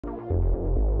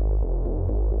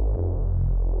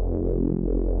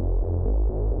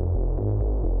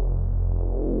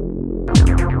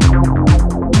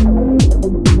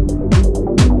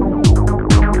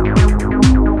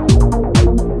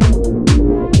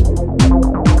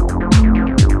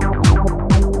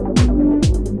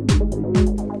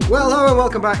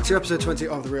Welcome back to episode 20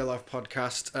 of the Real Life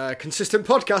Podcast. Consistent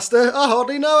podcaster, I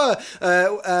hardly know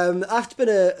her. After been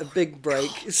a big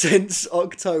break since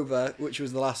October, which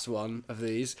was the last one of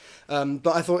these, but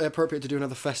I thought it appropriate to do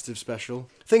another festive special.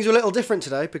 Things are a little different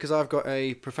today because I've got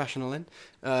a professional in.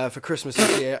 For Christmas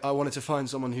this year, I wanted to find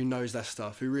someone who knows their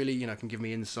stuff, who really, can give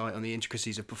me insight on the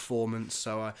intricacies of performance.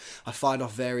 So I fired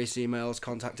off various emails,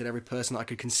 contacted every person that I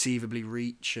could conceivably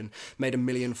reach, and made a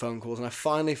million phone calls. And I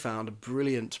finally found a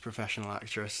brilliant professional actress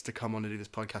to come on and do this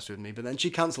podcast with me. But then she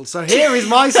cancelled. So here is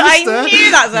my sister. I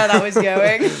knew that's where that was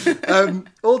going.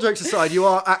 All jokes aside, you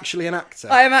are actually an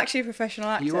actor. I am actually a professional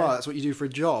actor. You are. That's what you do for a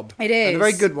job. It is. And a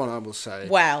very good one, I will say.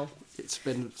 Well, it's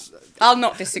been... I'll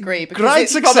not disagree because Great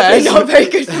it's success. probably not very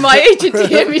good for my agent to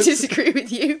hear me disagree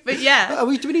with you. But yeah.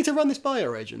 Do we need to run this by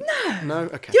your agent? No?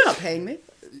 Okay. You're not paying me.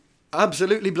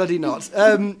 Absolutely bloody not.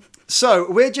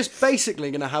 So we're just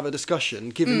basically going to have a discussion,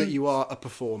 given that you are a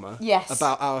performer, Yes.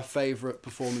 about our favourite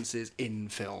performances in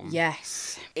film.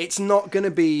 Yes. It's not going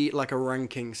to be like a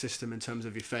ranking system in terms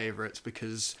of your favourites,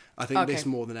 because I think Okay. this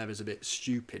more than ever is a bit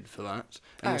stupid for that.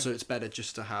 And also it's better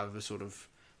just to have a sort of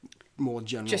more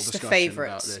general Just the discussion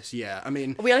favourites. about this. Yeah, I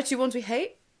mean... Are we allowed to do ones we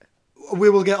hate? We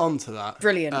will get on to that.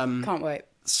 Brilliant. Can't wait.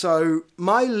 So,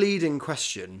 my leading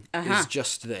question is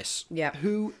just this. Yeah.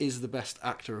 Who is the best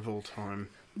actor of all time?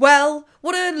 Well,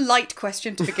 what a light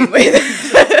question to begin with.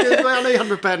 I know you haven't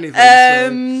prepared anything.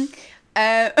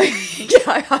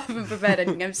 I haven't prepared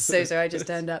anything. I'm so sorry. I just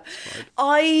turned up.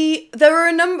 There are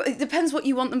a number. It depends what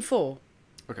you want them for.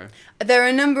 Okay. There are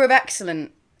a number of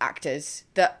excellent actors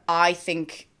that I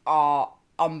think are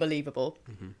unbelievable.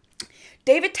 Mm-hmm.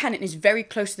 David Tennant is very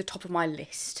close to the top of my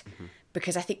list. Mm-hmm.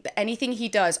 Because I think that anything he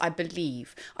does, I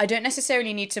believe. I don't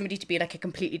necessarily need somebody to be like a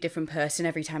completely different person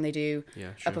every time they do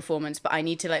a performance, but I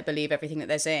need to like believe everything that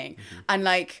they're saying. Mm-hmm. And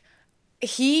like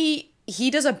he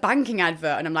does a banking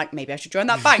advert, and I'm like, maybe I should join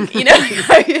that bank.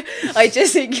 I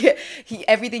just think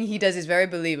everything he does is very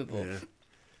believable. Yeah.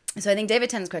 So I think David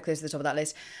Tennant's quite close to the top of that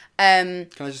list. Can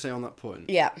I just say on that point?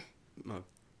 Yeah.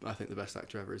 I think the best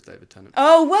actor ever is David Tennant.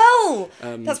 Oh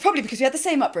well, that's probably because we had the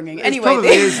same upbringing. Anyway, probably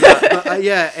is that, but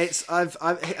yeah, it's I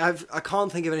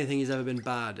can't think of anything he's ever been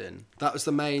bad in. That was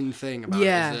the main thing about it.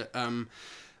 Is that,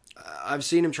 I've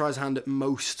seen him try his hand at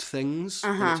most things,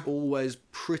 and it's always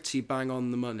pretty bang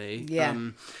on the money. Yeah,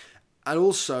 and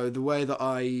also the way that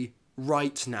I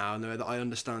write now and the way that I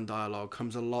understand dialogue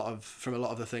comes from a lot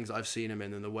of the things that I've seen him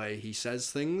in, and the way he says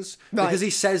things, because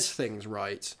he says things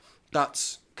right.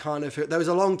 That's kind of... There was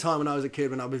a long time when I was a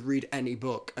kid when I would read any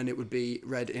book and it would be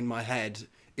read in my head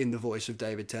in the voice of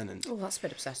David Tennant. Oh, that's a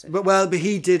bit obsessive. But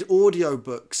he did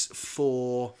audiobooks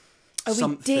for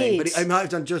something. He did? But he might have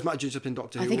done just been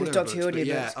Doctor Who. I think it was Doctor Who audiobooks.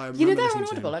 Yeah, they're on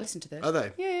Audible. I listen to those. Are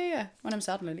they? Yeah. When I'm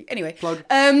sad and lonely. Anyway. Plug.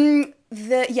 I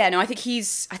think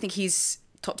he's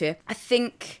top tier. I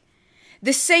think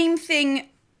the same thing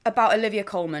about Olivia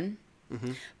Colman,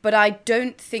 but I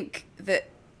don't think that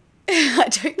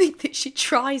she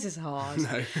tries as hard.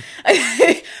 No.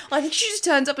 I think she just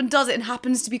turns up and does it and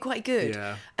happens to be quite good.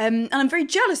 Yeah. And I'm very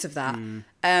jealous of that.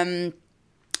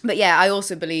 But yeah, I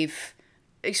also believe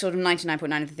sort of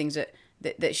 99.9 of the things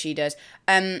that she does.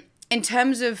 In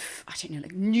terms of, I don't know,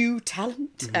 like new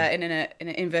talent, in an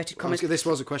inverted commas. This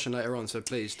was a question later on, so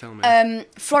please tell me.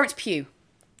 Florence Pugh.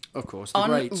 Of course,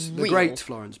 the great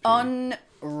Florence Pugh.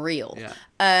 Unreal. Yeah.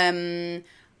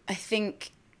 I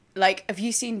think... Like, have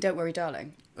you seen Don't Worry,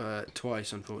 Darling?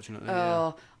 Twice, unfortunately.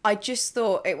 Oh, yeah. I just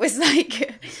thought it was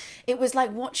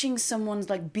like watching someone's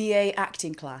like BA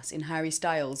acting class in Harry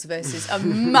Styles versus a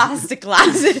master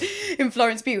class in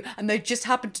Florence Pugh, and they just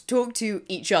happened to talk to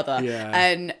each other. Yeah.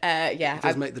 And it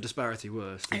does make the disparity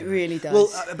worse. It really does. Well,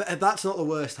 but that's not the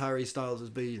worst Harry Styles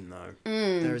has been, though.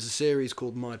 There is a series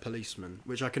called My Policeman,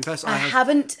 which I confess I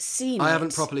haven't seen. I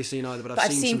haven't properly seen either, but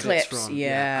I've seen some clips. Bits from.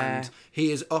 Yeah. And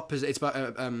he is opposite. It's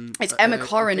about it's Emma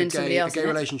Corrin and somebody else. A gay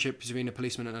relationship between a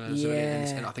policeman and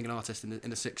I think an artist in the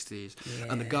 60s,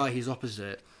 and the guy he's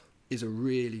opposite is a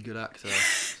really good actor,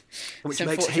 which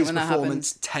makes his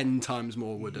performance 10 times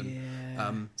more wooden.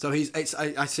 Yeah. So I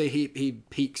say he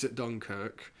peaks at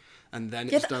Dunkirk, and then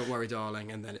it's Don't Worry,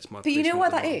 Darling, and then it's My Policeman. But you know why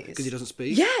that is? Because he doesn't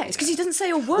speak. Yeah, it's because he doesn't say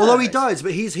a word. Although he does,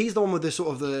 but he's the one with the sort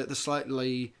of the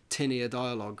slightly tinnier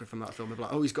dialogue from that film of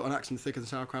like, oh, he's got an accent thicker than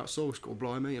sauerkraut sauce, or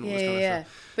blimey, and all this kind of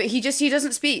stuff. But he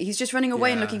doesn't speak. He's just running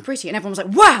away and looking pretty, and everyone was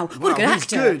like, "Wow, what a good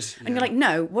actor!" Good. And you're like,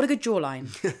 "No, what a good jawline."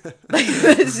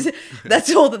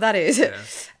 That's all that is. Yeah.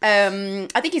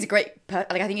 I think he's a great. I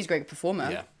think he's a great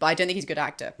performer, but I don't think he's a good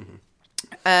actor.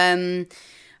 Mm-hmm.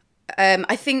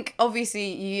 I think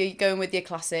obviously you're going with your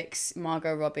classics,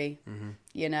 Margot Robbie. Mm-hmm.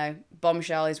 You know,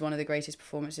 Bombshell is one of the greatest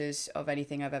performances of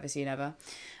anything I've ever seen ever.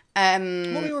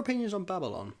 What are your opinions on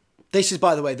Babylon? This is,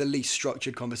 by the way, the least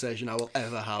structured conversation I will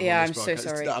ever have on this I'm podcast. so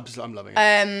sorry. I'm loving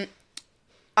it.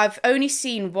 I've only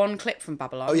seen one clip from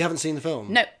Babylon. Oh, you haven't seen the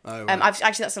film? No. Oh, right.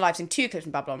 That's a lie. I've seen 2 clips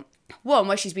from Babylon. One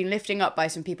where she's been lifting up by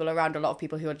some people around, a lot of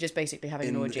people who are just basically having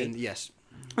an orgy. Yes.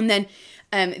 And then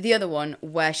the other one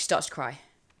where she starts to cry.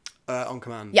 On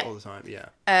command all the time, yeah.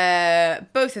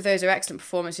 Both of those are excellent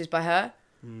performances by her.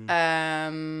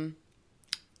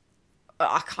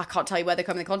 I can't tell you where they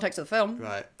come in the context of the film.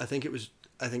 Right. I think it was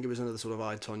another sort of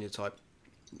I, Tonya type,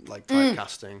 like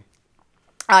typecasting.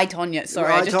 I, Tonya,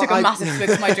 sorry, I just took a massive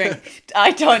swig of my drink.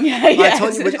 I, Tonya, yes.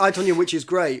 I, Tonya, which is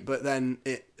great, but then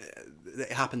it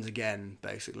happens again,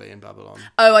 basically, in Babylon.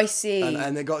 Oh, I see.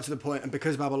 And it got to the point, and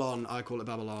because Babylon, I call it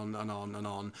Babylon, and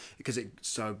on, because it's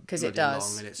so bloody long,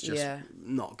 and it's just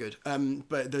not good.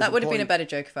 But that would have been a better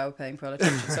joke if I were paying for all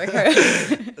attention. Sorry.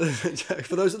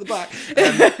 For those at the back,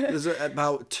 there's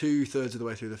about 2/3 of the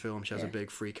way through the film, she has a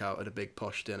big freak out at a big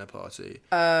posh dinner party,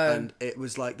 and it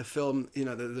was like the film, you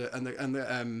know,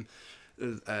 and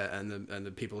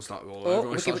the people start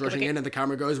everyone starts rushing in, and the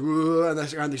camera goes, and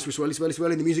this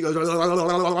swirly, and the music goes,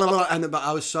 but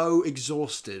I was so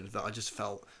exhausted that I just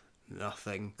felt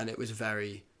nothing, and it was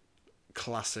very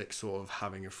classic sort of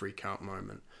having a freak out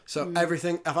moment. So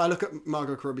everything, if I look at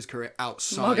Margot Robbie's career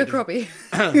outside Margot Robbie.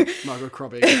 If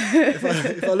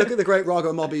I look at the great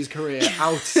Margot Robbie's career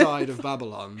outside of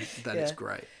Babylon, then it's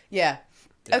great. Yeah.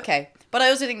 Okay, but I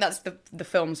also think that's the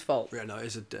film's fault. Yeah, no,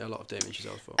 it's a lot of Damien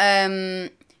Chazelle's fault.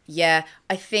 Yeah,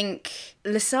 I think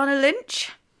Lashana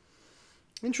Lynch.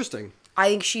 Interesting. I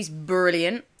think she's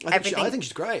brilliant. I think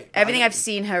she's great. Everything I've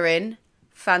seen her in,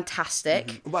 fantastic.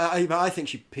 Mm-hmm. But I think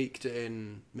she peaked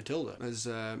in Matilda as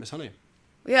Miss Honey.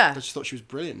 Yeah. I just thought she was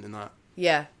brilliant in that.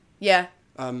 Yeah. I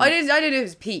don't know if it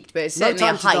was peaked, but it's certainly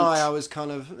a height. No Time to Die, I was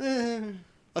kind of...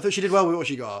 I thought she did well with what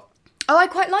she got. Oh, I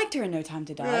quite liked her in No Time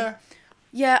to Die.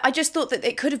 Yeah, I just thought that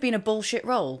it could have been a bullshit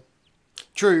role.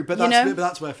 True, but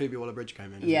that's where Phoebe Waller-Bridge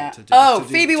came in. Yeah.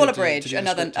 Phoebe Waller-Bridge,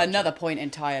 another point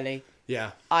entirely.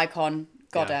 Yeah. Icon,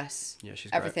 goddess. Yeah,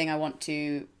 she's great. Everything I want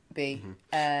to be.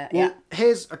 I've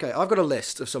got a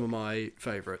list of some of my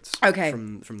favourites. Okay.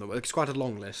 From the it's quite a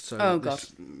long list, so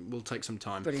this will take some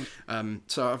time. Brilliant.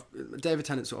 David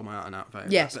Tennant's sort of my out and out favourite.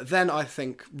 Yes. But then I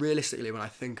think realistically, when I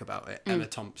think about it, Emma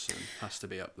Thompson has to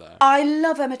be up there. I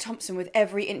love Emma Thompson with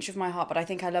every inch of my heart, but I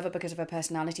think I love her because of her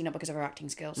personality, not because of her acting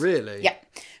skills. Really? Yeah.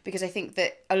 Because I think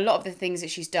that a lot of the things that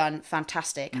she's done,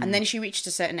 fantastic. And then she reached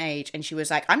a certain age and she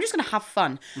was like, I'm just going to have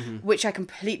fun, which I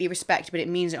completely respect, but it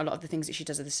means that a lot of the things that she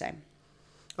does are the same.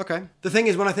 Okay. The thing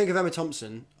is, when I think of Emma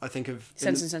Thompson, I think of...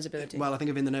 Sense and Sensibility. Well, I think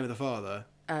of In the Name of the Father.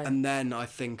 And then I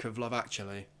think of Love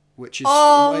Actually, which is...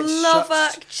 Love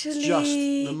Actually. Just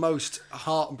the most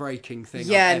heartbreaking thing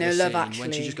I've ever Love seen. Actually.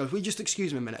 When she just goes, will you just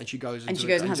excuse me a minute? And she goes... And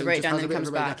has a breakdown and then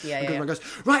comes back. And goes,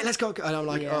 right, let's go. And I'm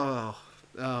like, oh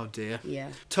dear. Yeah.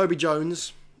 Toby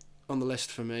Jones on the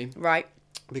list for me. Right.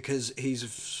 Because he's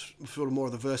sort of more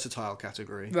of the versatile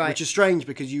category. Right. Which is strange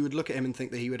because you would look at him and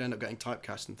think that he would end up getting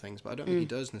typecast and things, but I don't think he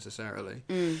does necessarily.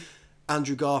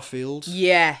 Andrew Garfield.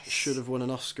 Yes. Should have won an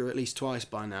Oscar at least twice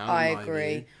by now. I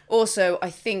agree. Also, I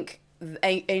think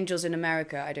Angels in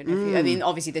America, I don't know if you... I mean,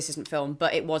 obviously this isn't filmed,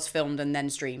 but it was filmed and then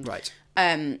streamed. Right.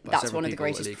 That's one of the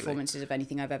greatest performances of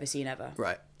anything I've ever seen ever.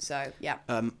 Right. So, yeah.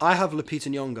 I have Lupita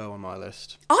Nyong'o on my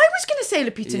list. I was going to say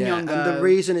Lupita Nyong'o. And the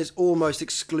reason is almost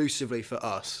exclusively for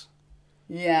Us.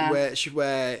 Yeah. Where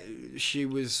she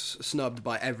was snubbed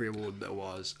by every award there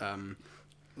was.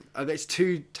 There's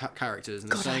two characters in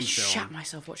the same film. I shat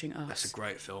myself watching Us. That's a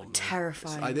great film. Man.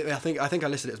 Terrifying. I think I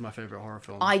listed it as my favourite horror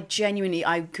film. I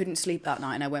couldn't sleep that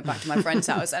night, and I went back to my friend's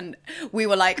house, and we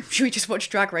were like, should we just watch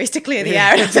Drag Race to clear the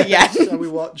air? And I was like, yeah. So we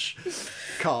watch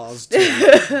Cars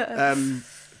too.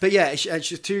 But yeah,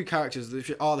 she's two characters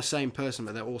that are the same person,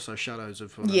 but they're also shadows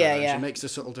of one another. Yeah. She makes the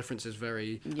subtle differences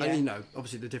very... Yeah. And,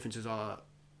 obviously the differences are...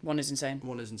 One is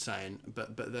insane,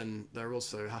 but then they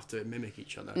also have to mimic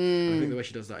each other. And I think the way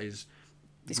she does that is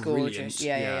it's brilliant. Gorgeous.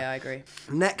 Yeah, I agree.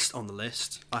 Next on the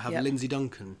list, I have Lindsay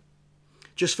Duncan.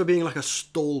 Just for being like a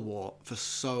stalwart for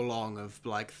so long of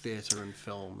like theatre and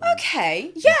film. And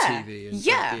TV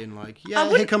and being like,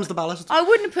 here comes the ballast. I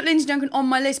wouldn't have put Lindsay Duncan on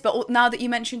my list, but now that you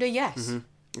mentioned her, yes. Mm-hmm.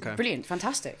 Okay. Brilliant,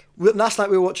 fantastic. Last night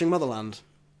we were watching Motherland.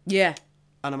 Yeah.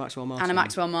 Anna Maxwell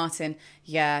Martin.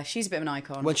 Yeah, she's a bit of an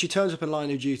icon. When she turns up in Line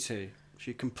of Duty,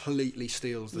 she completely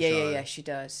steals the show. Yeah, she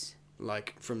does.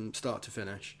 Like, from start to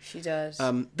finish. She does.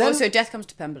 Then, also, Death Comes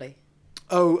to Pemberley.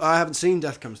 Oh, I haven't seen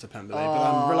Death Comes to Pemberley, but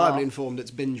I'm reliably informed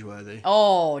it's binge-worthy.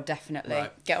 Oh, definitely.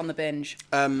 Right. Get on the binge.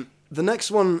 The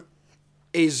next one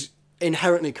is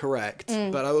inherently correct,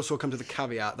 but I also come to the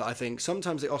caveat that I think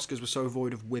sometimes the Oscars were so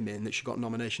void of women that she got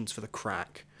nominations for The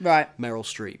Crack. Right. Meryl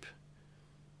Streep.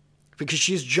 Because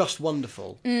she's just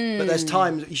wonderful. But there's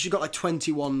times she's got like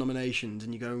 21 nominations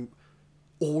and you go,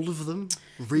 all of them?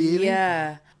 Really?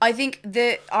 Yeah. I think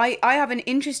that I have an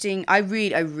interesting... I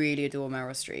really adore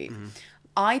Meryl Streep.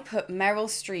 I put Meryl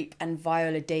Streep and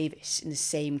Viola Davis in the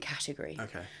same category.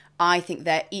 Okay. I think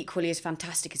they're equally as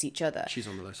fantastic as each other. She's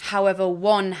on the list. However,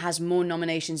 one has more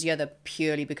nominations than the other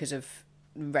purely because of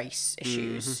race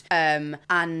issues.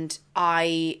 And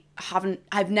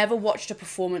I've never watched a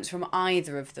performance from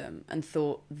either of them and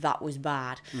thought that was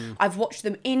bad. I've watched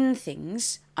them in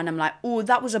things and I'm like, oh,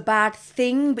 that was a bad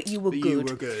thing, but you were good. You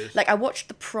were good. Like, I watched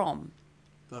The Prom.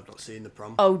 I've not seen The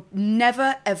Prom. Oh,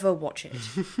 never ever watch it.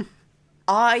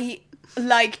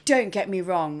 Don't get me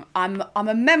wrong, I'm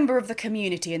a member of the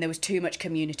community and there was too much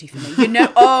community for me. You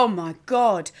know, oh my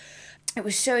God. It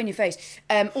was so in your face.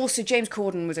 Also, James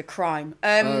Corden was a crime.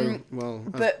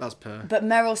 That's per. But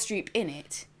Meryl Streep in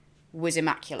it was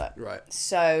immaculate. Right.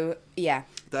 So, yeah.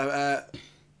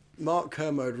 Mark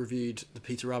Kermode reviewed the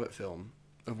Peter Rabbit film,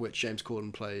 of which James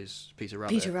Corden plays Peter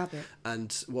Rabbit. Peter Rabbit.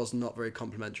 And was not very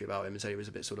complimentary about him and said he was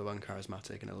a bit sort of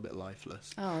uncharismatic and a little bit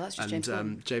lifeless. Oh, that's just James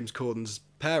Corden. James Corden's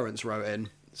parents wrote in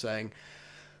saying,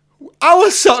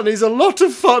 "Our son is a lot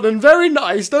of fun and very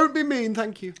nice. Don't be mean,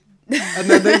 thank you." And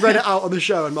then they read it out on the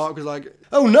show and Mark was like,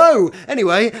 "Oh no!"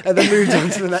 Anyway, and then moved on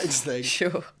to the next thing.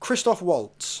 Sure. Christoph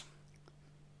Waltz.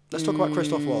 Let's talk about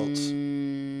Christoph Waltz.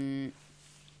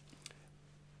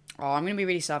 Oh, I'm going to be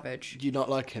really savage. Do you not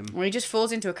like him? Well, he just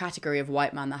falls into a category of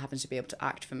white man that happens to be able to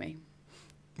act for me.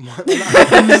 White man that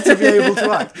happens to be able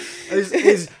to act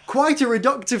is quite a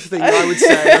reductive thing, I would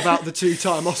say, about the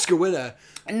two-time Oscar winner.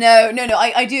 No.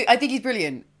 I do. I think he's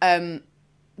brilliant.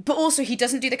 But also, he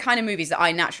doesn't do the kind of movies that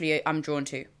I naturally am drawn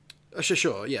to.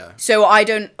 Sure, yeah. So I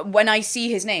don't. When I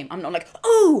see his name, I'm not like,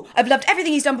 oh, I've loved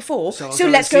everything he's done before. So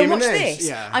let's go and watch this.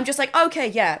 Yeah. I'm just like, okay,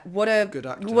 yeah, what a good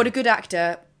actor. What a good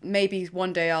actor. Maybe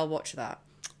one day I'll watch that.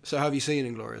 So have you seen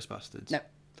Inglourious Bastards? No.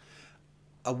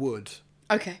 I would.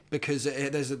 Okay. Because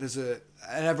there's a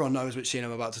and everyone knows which scene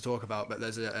I'm about to talk about, but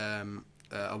there's a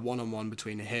one-on-one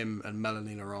between him and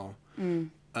Melanie Laurent,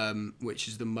 which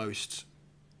is one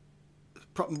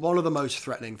of the most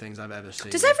threatening things I've ever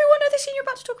seen. Does everyone know the scene you're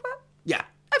about to talk about? Yeah.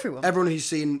 Everyone who's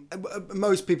seen...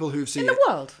 Most people who've seen in the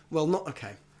world? Well, not...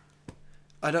 Okay.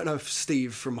 I don't know if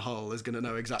Steve from Hull is going to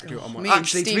know exactly what I'm watching.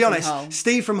 Actually, to be honest,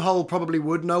 Steve from Hull probably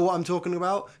would know what I'm talking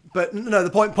about. But no, the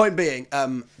point being,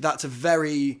 that's a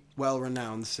very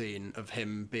well-renowned scene of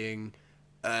him being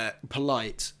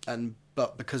polite,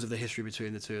 but because of the history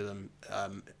between the two of them,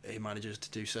 he manages to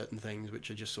do certain things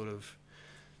which are just sort of...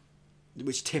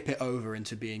 which tip it over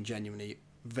into being genuinely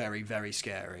very, very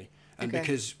scary. And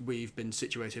because we've been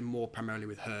situated more primarily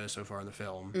with her so far in the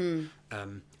film,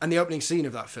 and the opening scene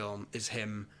of that film is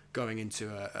him going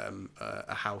into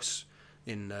a house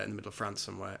in the middle of France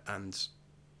somewhere and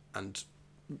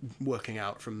working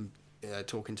out from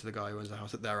talking to the guy who owns the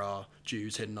house that there are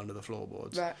Jews hidden under the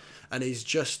floorboards. Right. And he's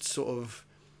just sort of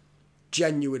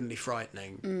genuinely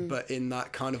frightening, but in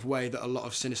that kind of way that a lot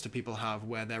of sinister people have,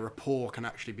 where their rapport can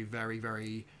actually be very,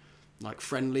 very like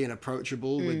friendly and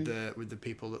approachable with the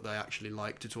people that they actually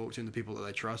like to talk to and the people that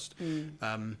they trust.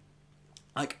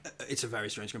 Like, it's a very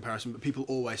strange comparison, but people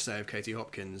always say of Katie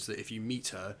Hopkins that if you meet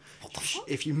her,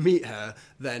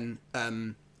 then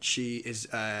she is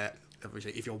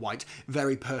obviously, if you're white,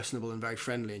 very personable and very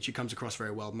friendly, and she comes across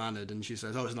very well mannered, and she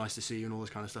says, "Oh, it's nice to see you," and all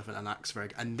this kind of stuff, and acts very.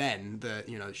 And then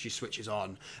she switches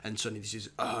on, and suddenly this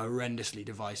is a horrendously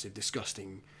divisive,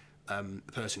 disgusting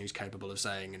person who's capable of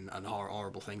saying and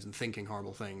horrible things and thinking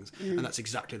horrible things, and that's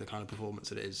exactly the kind of performance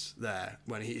that is there.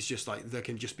 When he's just like, there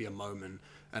can just be a moment,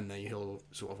 and then he'll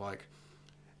sort of like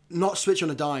not switch on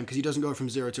a dime, because he doesn't go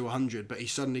from 0 to 100, but he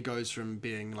suddenly goes from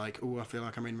being like, "Oh, I feel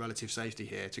like I'm in relative safety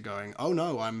here," to going, "Oh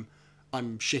no, I'm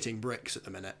shitting bricks at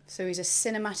the minute." So he's a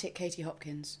cinematic Katie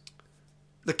Hopkins.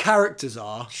 The characters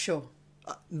are. Sure.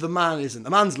 The man isn't. The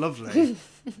man's lovely.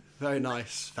 Very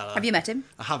nice fella. Have you met him?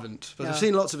 I haven't, but I've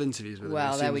seen lots of interviews with him.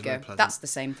 Well, there we go. That's the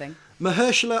same thing.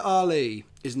 Mahershala Ali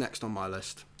is next on my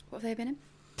list. What have they been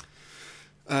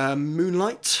in?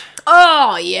 Moonlight.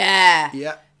 Oh, yeah.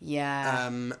 Yeah. Yeah.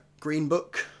 Green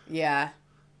Book. Yeah.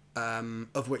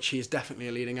 Of which he is definitely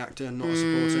a leading actor, not a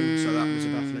supporting, so that was a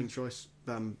baffling choice.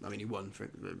 I mean, he won for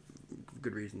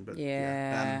good reason, but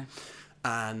yeah.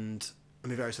 And I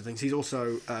mean, various other things. He's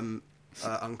also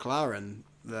Uncle Aaron,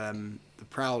 the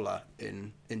Prowler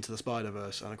in Into the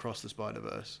Spider-Verse and Across the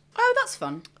Spider-Verse. Oh, that's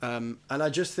fun. And I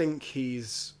just think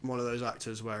he's one of those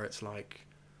actors where it's like,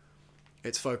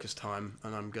 it's focus time,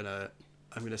 and I'm gonna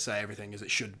I'm going to say everything as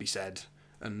it should be said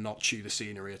and not chew the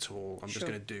scenery at all. I'm just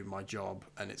going to do my job,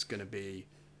 and it's going to be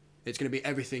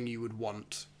everything you would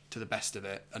want to the best of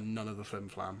it, and none of the flim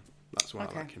flam. That's why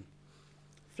I like him.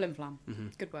 Flim flam.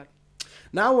 Good word.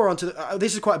 Now we're on to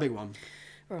this is quite a big one.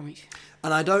 Right.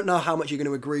 And I don't know how much you're going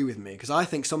to agree with me, because I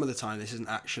think some of the time this isn't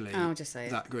actually I'll just say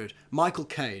that good. Michael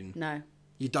Caine. No.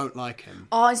 You don't like him.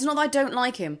 Oh, it's not that I don't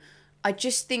like him. I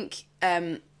just think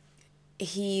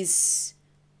he's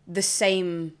the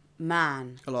same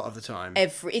man A lot of the time.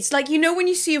 It's like, you know, when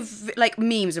you see like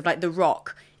memes of like The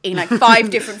Rock in like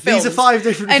 5 different films. These are 5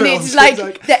 different and films. it's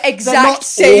like the exact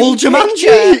same all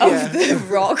Jumanji. picture of The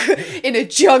Rock in a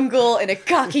jungle in a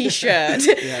khaki shirt.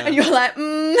 And you're like,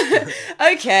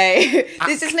 okay,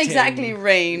 this isn't exactly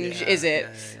range, is it?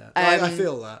 I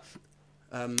feel that.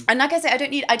 And like I said, I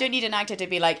don't need an actor to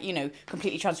be like, you know,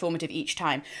 completely transformative each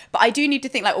time. But I do need to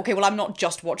think like, okay, well, I'm not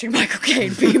just watching Michael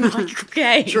Caine be Michael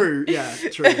Caine. True.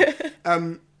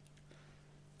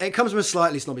 It comes from a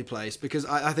slightly snobby place, because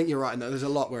I think you're right in that there's a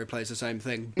lot where he plays the same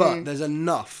thing, but there's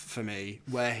enough for me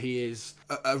where he is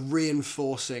a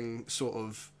reinforcing sort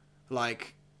of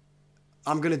like,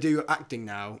 I'm gonna do acting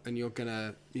now, and you're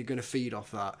gonna feed off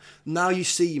that. Now You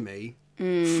See Me,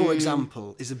 for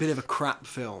example, is a bit of a crap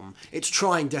film. It's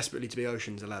trying desperately to be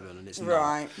Ocean's 11, and it's not.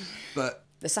 Right. But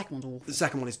the second one's awful. The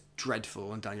second one is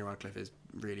dreadful, and Daniel Radcliffe is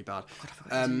really bad.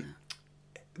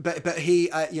 But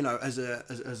he, you know, as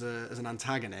an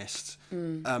antagonist,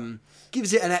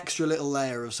 gives it an extra little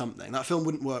layer of something. That film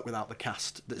wouldn't work without the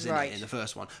cast that's in it in the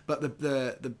first one. But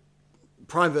the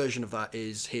prime version of that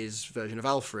is his version of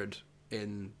Alfred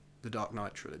in the Dark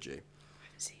Knight trilogy. I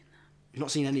haven't seen that. You've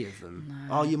not seen any of them?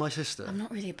 No. Are you my sister? I'm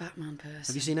not really a Batman person.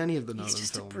 Have you seen any of the Nolan films? He's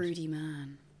just a broody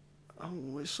man.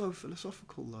 Oh, it's so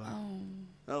philosophical though.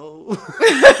 Oh.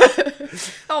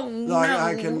 Oh no.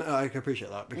 I can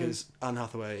appreciate that, because Anne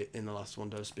Hathaway in the last one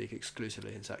does speak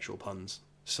exclusively in sexual puns,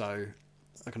 so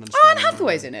I can understand. Oh, Anne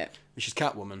Hathaway's in it. She's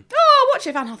Catwoman. Oh, watch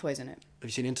if Anne Hathaway's in it. Have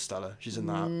you seen Interstellar? She's in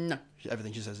that. No.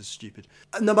 Everything she says is stupid.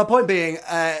 No, my point being,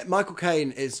 Michael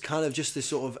Caine is kind of just this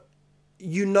sort of,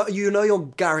 you know you're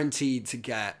guaranteed to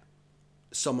get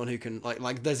someone who can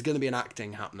like there's going to be an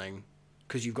acting happening,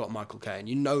 because you've got Michael Caine.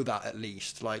 You know that at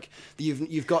least. Like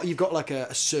you've got like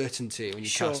a certainty when you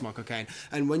cast Michael Caine.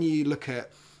 And when you look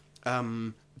at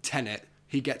Tenet,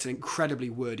 he gets an incredibly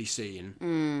wordy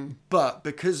scene. But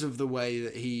because of the way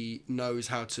that he knows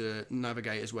how to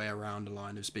navigate his way around a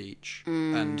line of speech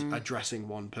and addressing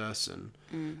one person,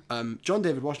 John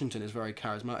David Washington is very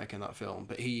charismatic in that film,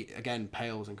 but he, again,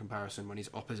 pales in comparison when he's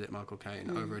opposite Michael Caine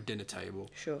over a dinner table.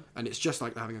 Sure. And it's just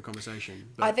like having a conversation.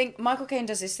 But I think Michael Caine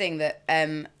does this thing that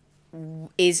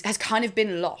has kind of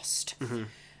been lost.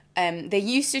 They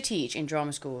used to teach in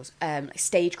drama schools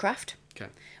stagecraft. Okay.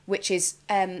 Which is,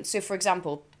 so for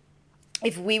example,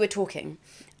 if we were talking,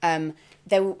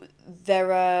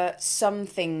 there are some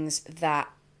things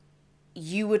that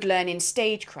you would learn in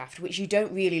stagecraft, which you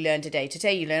don't really learn today.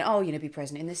 Today you learn, be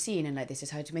present in the scene, and like this is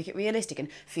how to make it realistic, and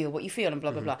feel what you feel, and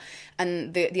blah, blah, blah.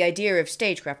 And the idea of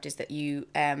stagecraft is that you,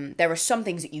 there are some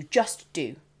things that you just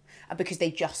do because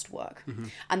they just work.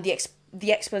 And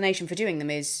the explanation for doing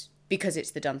them is because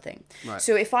it's the done thing. Right.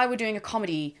 So if I were doing a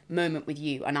comedy moment with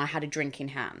you and I had a drink in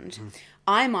hand,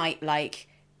 I might like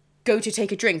go to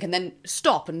take a drink and then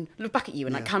stop and look back at you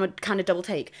and like kind of double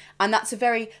take. And that's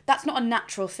not a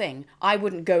natural thing. I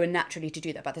wouldn't go in naturally to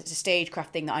do that, but it's a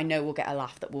stagecraft thing that I know will get a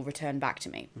laugh that will return back to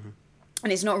me.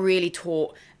 And it's not really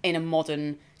taught in a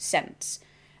modern sense.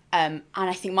 And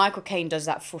I think Michael Caine does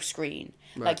that for screen.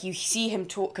 Right. Like you see him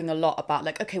talking a lot about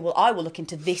like, okay, well, I will look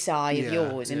into this eye of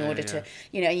yours in order to,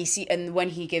 you know, and you see, and when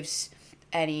he gives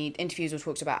any interviews or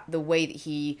talks about the way that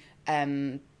he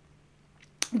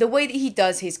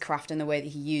does his craft and the way that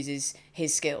he uses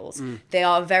his skills, they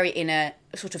are very in a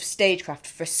sort of stagecraft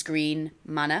for screen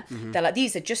manner. They're like,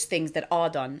 these are just things that are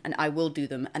done and I will do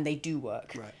them and they do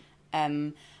work. Right.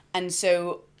 And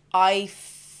so I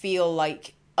feel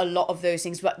like a lot of those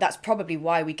things, but that's probably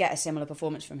why we get a similar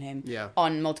performance from him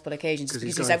on multiple occasions, because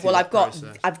he's like, well, I've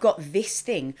got this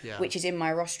thing which is in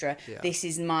my rostra. This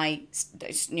is my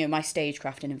my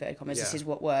stagecraft in inverted commas. This is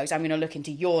what works. I'm going to look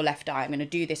into your left eye. I'm going to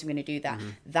do this. I'm going to do that.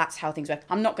 That's how things work.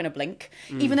 I'm not going to blink,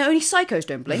 even though only psychos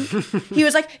don't blink. He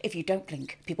was like, if you don't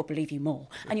blink, people believe you more.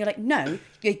 And you're like, no,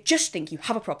 they just think you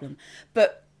have a problem.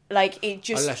 But like it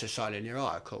just, unless it's silent in your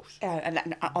eye, of course.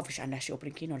 And obviously, unless you're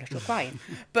blinking or unless you're crying.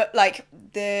 But like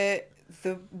the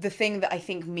thing that I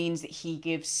think means that he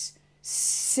gives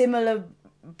similar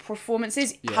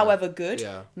performances, Yeah. however good,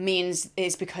 Yeah. means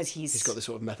it's because He's got this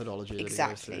sort of methodology.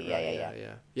 Exactly, That he goes through. yeah,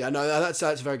 Right? Yeah. No, that's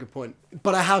a very good point.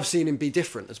 But I have seen him be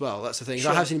different as well. That's the thing.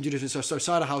 Sure. I have seen him do different. So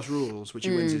Cider House Rules, which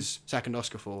he wins his second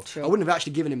Oscar for. Sure. I wouldn't have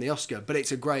actually given him the Oscar, but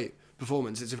it's a great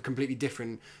performance. It's a completely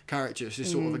different character. It's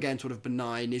just sort of, again, sort of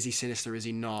benign. Is he sinister? Is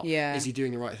he not? Yeah. Is he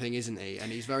doing the right thing? Isn't he?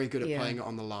 And he's very good at playing it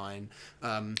on the line.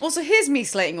 Also, here's me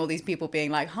slating all these people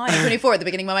being like, hi, I'm 24 at the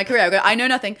beginning of my career. I go, I know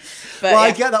nothing. But, Well, yeah.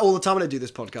 I get that all the time when I do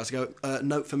this podcast. I go,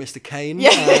 note for Mr. Kane.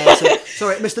 Yeah.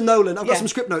 Sorry, Mr. Nolan. I've got Yeah. some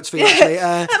script notes for you, actually.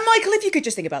 Michael, if you could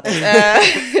just think about this.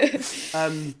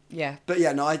 Yeah. But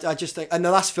yeah, no, I just think, and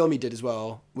the last film he did as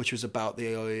well, which was about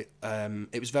it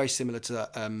was very similar to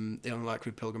that, The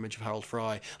Unlikely Pilgrimage of Harold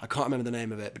Fry. I can't remember the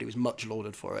name of it, but it was much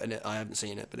lauded for it, and I haven't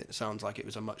seen it, but it sounds like it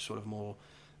was a much sort of more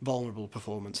vulnerable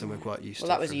performance than we're quite used to. Well,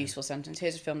 that was a from him. used sentence.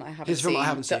 Here's a film that I haven't Here's a film seen. I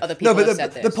haven't seen. That other people No, but have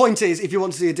said the this. point is, if you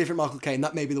want to see a different Michael Caine,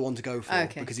 that may be the one to go for.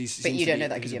 Okay. Because he's. But you don't know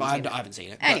that because you haven't seen it. I haven't seen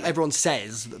it. Anyway. But everyone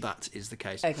says that is the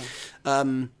case.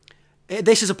 Okay.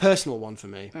 This is a personal one for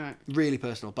me. Right. Really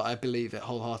personal, but I believe it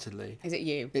wholeheartedly. Is it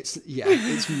you? It's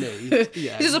me.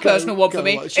 Yeah. This is a personal one for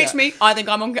me. watch It's it. me. I think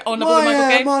I'm on level with Michael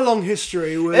Caine. My long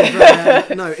history with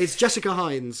no, it's Jessica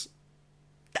Hines.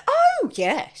 Oh,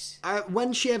 yes.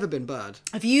 When's she ever been bad?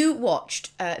 Have you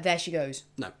watched There She Goes?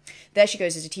 No. There She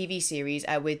Goes is a TV series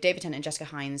with David Tennant and Jessica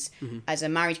Hines as a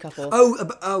married couple.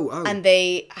 Oh. And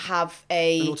they have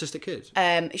An autistic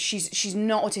kid. she's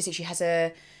not autistic. She has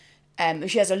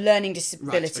a learning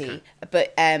disability, Right, okay.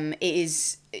 but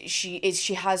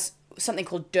she has something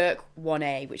called Dirk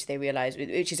 1A, which they realise,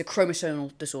 which is a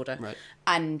chromosomal disorder, Right.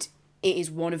 and it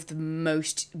is one of the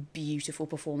most beautiful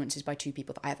performances by two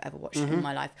people that I have ever watched in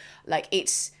my life. Like,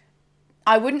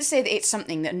 I wouldn't say that it's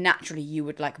something that naturally you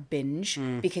would like binge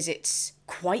because it's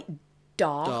quite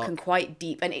dark and quite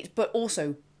deep, but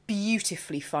also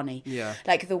beautifully funny. Yeah.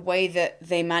 Like the way that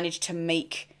they manage to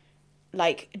make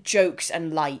like jokes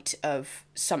and light of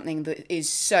something that is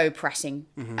so pressing.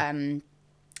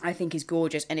 I think is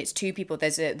gorgeous, and it's two people.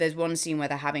 There's one scene where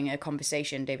they're having a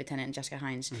conversation, David Tennant and Jessica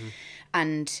Hines,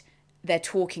 and they're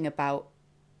talking about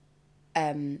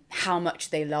how much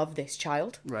they love this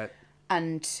child, Right.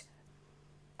 and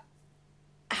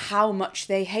how much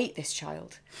they hate this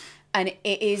child. And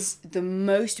it is the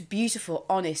most beautiful,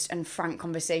 honest, and frank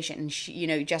conversation. And she,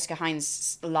 Jessica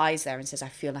Hines lies there and says, "I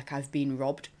feel like I've been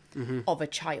robbed of a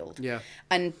child." Yeah.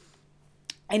 And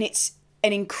it's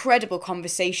an incredible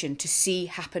conversation to see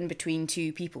happen between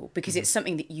two people, because it's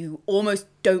something that you almost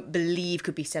don't believe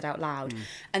could be said out loud.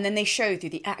 And then they show through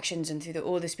the actions and through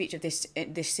all the speech of this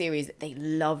series that they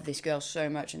love this girl so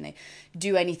much and they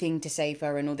do anything to save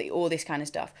her and all this kind of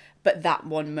stuff. But that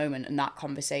one moment and that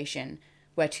conversation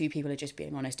where two people are just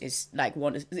being honest is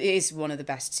one of the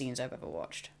best scenes I've ever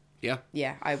watched. Yeah.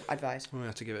 Yeah, I advise. I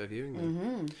have to give it a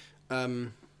viewing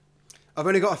then. I've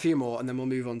only got a few more, and then we'll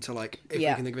move on to if we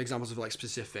can think of examples of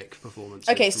specific performances.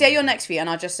 Okay, say your next few, and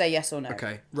I'll just say yes or no.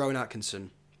 Okay, Rowan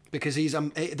Atkinson, because he's the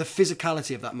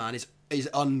physicality of that man is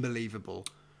unbelievable.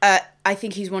 I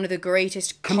think he's one of the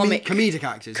greatest comedic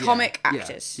actors.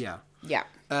 Actors. Yeah.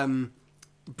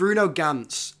 Bruno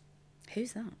Gantz.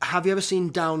 Who's that? Have you ever seen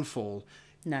Downfall?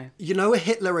 No. You know,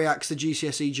 Hitler reacts to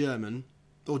GCSE German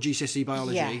or GCSE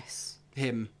biology. Yes.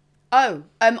 Him. Oh,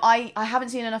 I haven't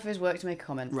seen enough of his work to make a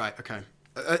comment. Right. Okay.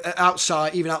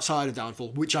 Outside of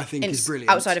Downfall, which I think is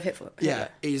brilliant. Outside of Hitler. Yeah,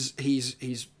 he's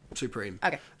supreme.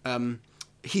 Okay.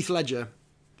 Heath Ledger,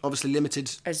 obviously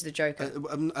limited As the Joker.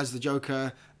 as the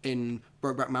Joker in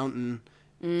Brokeback Mountain.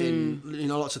 In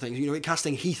lots of things,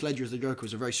 casting Heath Ledger as the Joker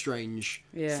was a very strange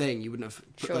thing. You wouldn't have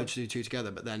put those two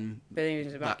together, but then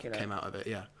that came out of it.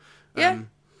 Yeah. Yeah.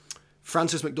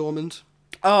 Frances McDormand.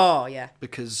 Oh yeah.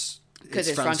 Because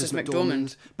it's Frances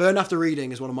McDormand. Burn After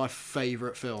Reading is one of my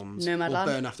favourite films. Nomadland? Or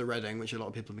Burn After Reading, which a lot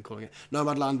of people have been calling it.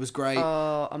 Nomadland was great.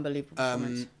 Oh, unbelievable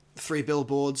performance. Three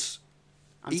Billboards,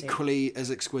 equally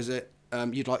as exquisite.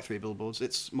 You'd like Three Billboards.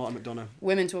 It's Martin McDonagh.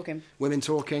 Women Talking.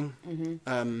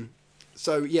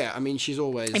 So yeah, I mean, she's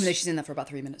always. Even though she's in there for about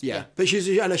 3 minutes. Yeah, but she's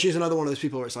another one of those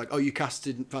people where it's like, oh, you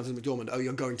casted Frances McDormand. Oh,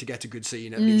 you're going to get a good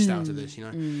scene at least out of this,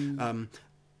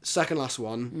 Second last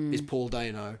one is Paul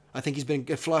Dano. I think he's been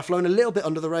flown a little bit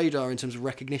under the radar in terms of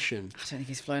recognition. I don't think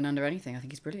he's flown under anything. I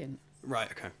think he's brilliant. Right.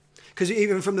 Okay. Because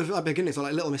even from the beginning, it's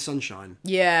like Little Miss Sunshine.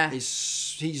 Yeah.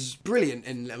 He's brilliant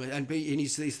and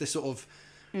he's this sort of.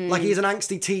 Like, he's an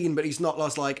angsty teen, but he's not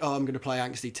just like, oh, I'm going to play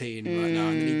angsty teen right now.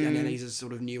 And then he's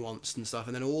sort of nuanced and stuff.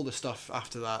 And then all the stuff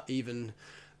after that, even...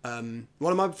 one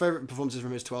of my favourite performances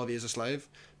from him is 12 Years a Slave,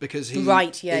 because he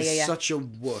is such a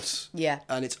wuss. Yeah.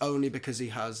 And it's only because he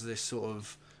has this sort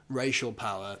of racial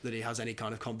power that he has any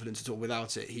kind of confidence at all.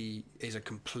 Without it, he is a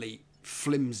complete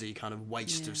flimsy kind of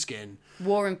waste of skin.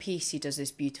 War and Peace, he does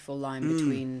this beautiful line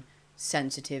between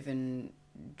sensitive and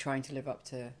trying to live up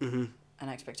to an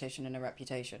expectation and a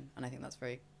reputation, and I think that's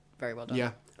very, very well done.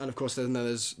 Yeah, and of course then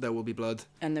there's There Will Be Blood.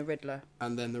 And the Riddler.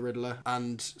 And then the Riddler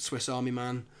and Swiss Army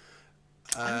Man.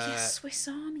 Oh yes, Swiss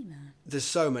Army Man. There's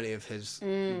so many of his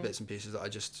bits and pieces that I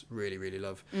just really, really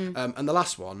love. And the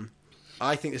last one,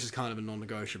 I think this is kind of a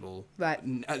non-negotiable. Right.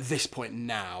 At this point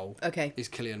now, Okay. is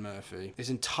Cillian Murphy.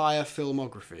 His entire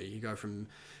filmography, you go from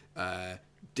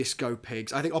Disco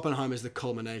Pigs. I think Oppenheimer is the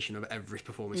culmination of every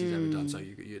performance he's ever done. So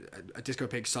you Disco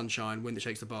Pigs, Sunshine, Wind That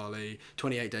Shakes the Barley,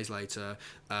 28 Days Later,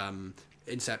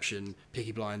 Inception,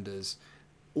 Peaky Blinders.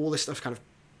 All this stuff kind of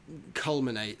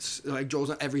culminates, like draws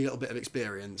on every little bit of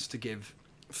experience to give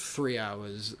 3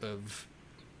 hours of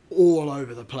all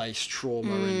over the place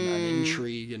trauma and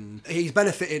intrigue, and he's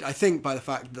benefited, I think, by the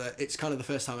fact that it's kind of the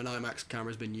first time an IMAX camera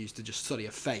has been used to just study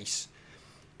a face.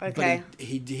 Okay. But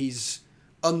he's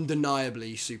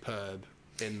undeniably superb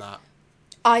in that.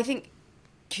 I think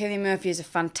Cillian Murphy is a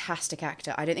fantastic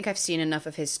actor. I don't think I've seen enough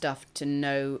of his stuff to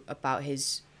know about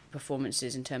his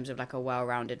performances in terms of like a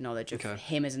well-rounded knowledge of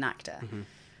him as an actor.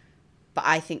 But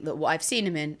I think that what I've seen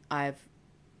him in, I've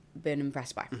been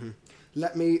impressed by.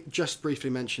 Let me just briefly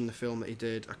mention the film that he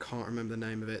did. I can't remember the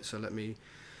name of it, so let me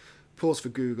pause for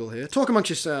Google here. Talk amongst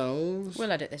yourselves.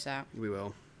 We'll edit this out. We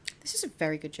will. This is a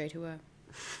very good J2O.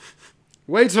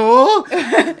 Waiter!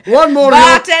 One more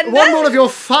of your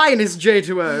finest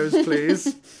J2Os,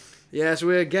 please. Yes,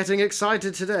 we're getting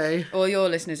excited today. All your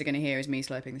listeners are going to hear is me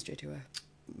slurping this J2O.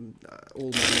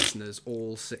 All my listeners,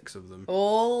 all 6 of them.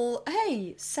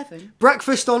 Hey, 7.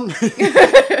 Breakfast on...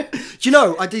 Do you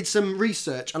know, I did some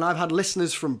research and I've had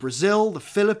listeners from Brazil, the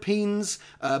Philippines,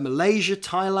 Malaysia,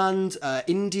 Thailand,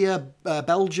 India,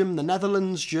 Belgium, the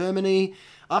Netherlands, Germany.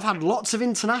 I've had lots of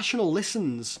international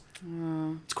listens.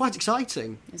 It's quite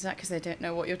exciting. Is that because they don't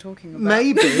know what you're talking about?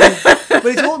 Maybe. But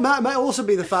it might also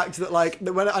be the fact that, like,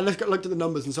 when I looked at the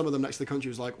numbers and some of them next to the country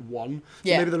was like 1.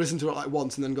 So maybe they listened to it like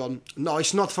once and then gone, no,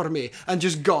 it's not for me, and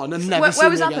just gone and never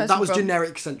seen it again. That was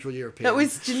generic Central European. That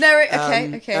was generic?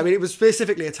 Okay. I mean, it was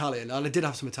specifically Italian, and I did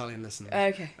have some Italian listeners.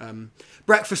 Okay.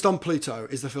 Breakfast on Pluto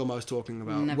is the film I was talking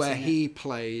about, Never where seen he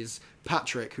plays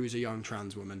Patrick, who's a young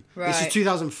trans woman. Right. This is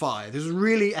 2005. This was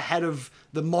really ahead of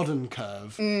the modern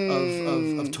curve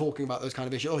of talking about those kind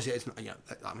of issues. Obviously, it's not,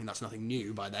 I mean, that's nothing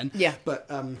new by then. Yeah. But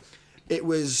it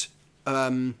was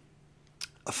a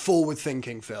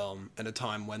forward-thinking film at a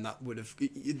time when that would have...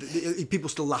 People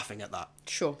still laughing at that.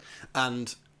 Sure.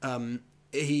 And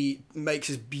he makes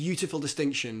this beautiful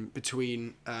distinction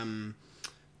between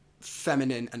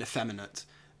feminine and effeminate,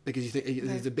 because you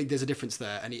think there's a difference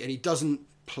there, and he doesn't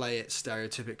play it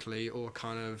stereotypically or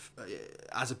kind of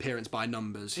as appearance by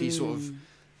numbers. He sort of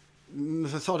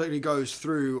methodically goes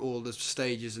through all the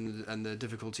stages and the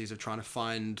difficulties of trying to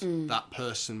find that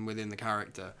person within the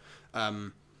character.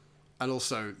 And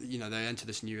also, they enter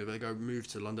this move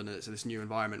to London, and it's this new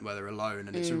environment where they're alone,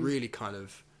 and it's a really kind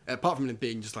of, apart from it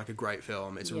being just like a great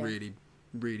film, it's a really,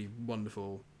 really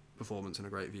wonderful performance and a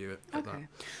great view at that.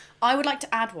 I would like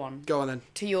to add one. Go on then.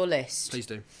 To your list. Please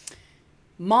do.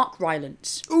 Mark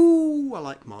Rylance. Ooh, I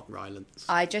like Mark Rylance.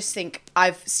 I just think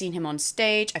I've seen him on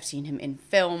stage. I've seen him in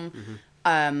film.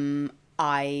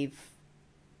 I've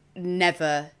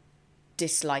never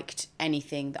disliked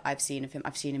anything that I've seen of him.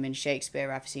 I've seen him in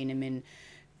Shakespeare. I've seen him in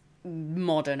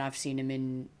modern. I've seen him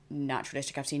in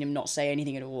naturalistic. I've seen him not say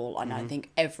anything at all. And I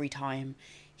think every time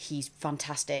he's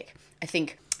fantastic. I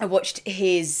think I watched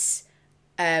his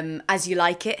As You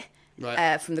Like It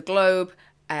from the Globe.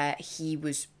 He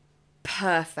was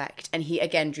perfect, and he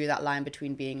again drew that line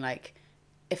between being like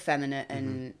effeminate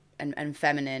and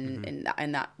feminine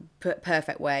in that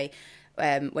perfect way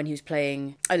when he was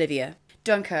playing Olivia.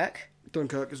 Dunkirk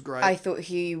is great. I thought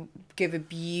he gave a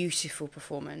beautiful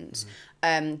performance.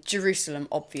 Jerusalem,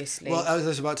 obviously. Well, I was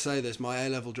just about to say this. My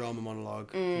A-level drama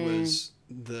monologue was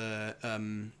the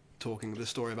talking the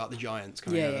story about the giants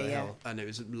coming over the hill, and it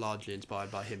was largely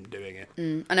inspired by him doing it.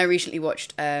 And I recently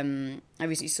watched. I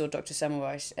recently saw Dr.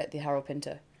 Semmelweis at the Harold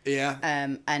Pinter. Yeah.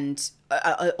 And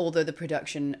although the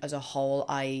production as a whole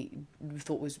I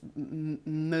thought was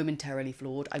momentarily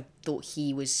flawed, I thought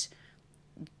he was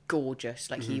gorgeous.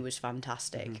 Like he was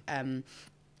fantastic.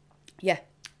 Yeah.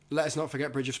 Let us not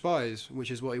forget Bridge of Spies,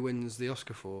 which is what he wins the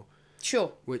Oscar for.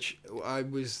 Sure. Which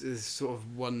was this sort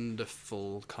of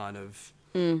wonderful kind of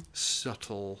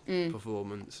subtle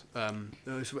performance.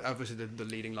 Obviously the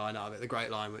leading line out of it, the great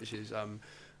line, which is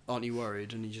aren't you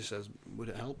worried? And he just says, would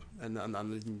it help? And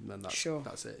that's, Sure.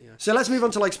 that's it, yeah. So let's move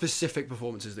on to, like, specific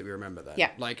performances that we remember then.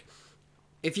 Yeah. Like,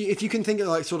 if you can think of,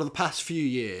 like, sort of the past few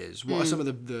years, what are some of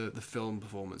the film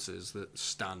performances that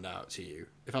stand out to you?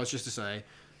 If I was just to say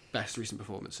best recent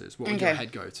performances, what would your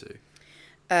head go to?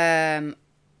 I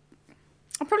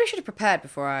probably should have prepared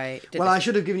before I did Well, this. I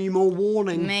should have given you more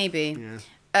warning. Maybe. Yeah.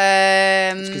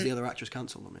 It's because the other actress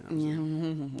cancelled on me.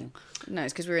 No,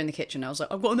 it's because we were in the kitchen. I was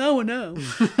like, I've got an hour now.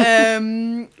 I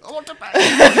want to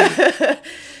bed.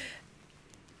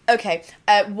 Okay.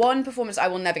 One performance I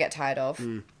will never get tired of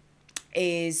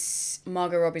is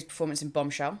Margot Robbie's performance in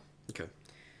Bombshell. Okay.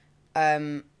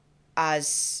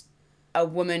 As a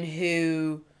woman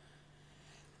who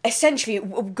essentially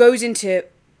goes into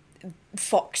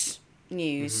Fox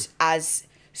News as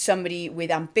somebody with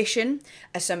ambition,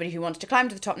 as somebody who wants to climb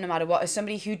to the top no matter what, as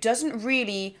somebody who doesn't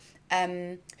really,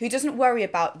 who doesn't worry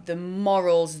about the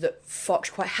morals that Fox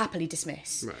quite happily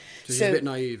dismiss. Right. So she's a bit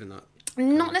naive in that.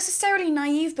 Not necessarily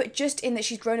naive, but just in that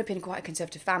she's grown up in quite a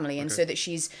conservative family, and so that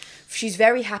she's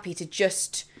very happy to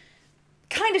just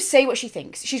kind of say what she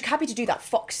thinks. She's happy to do that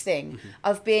Fox thing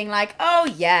of being like,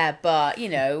 oh yeah, but you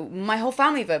know, my whole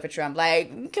family vote for Trump.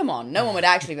 Like, come on, no one would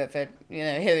actually vote for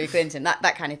Hillary Clinton.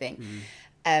 That kind of thing.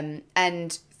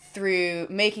 And through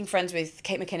making friends with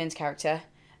Kate McKinnon's character,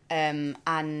 and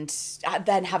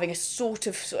then having a sort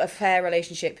of fair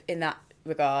relationship in that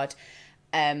regard.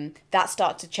 That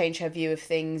starts to change her view of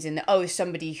things, and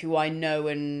somebody who I know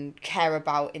and care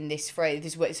about in this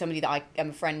phrase, somebody that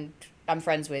I'm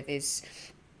friends with is,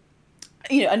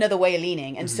 another way of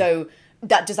leaning, and so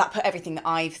that put everything that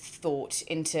I've thought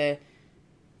into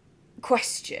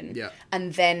question. Yeah.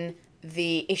 And then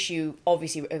the issue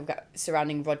obviously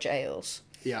surrounding Roger Ailes.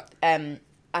 Yeah.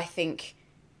 I think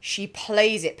she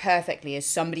plays it perfectly as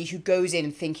somebody who goes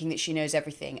in thinking that she knows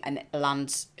everything and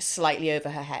lands slightly over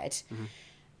her head.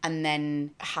 And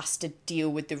then has to deal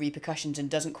with the repercussions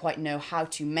and doesn't quite know how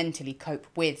to mentally cope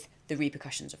with the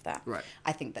repercussions of that. Right.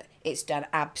 I think that it's done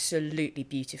absolutely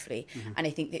beautifully. And I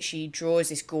think that she draws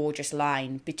this gorgeous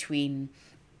line between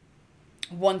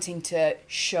wanting to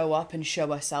show up and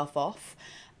show herself off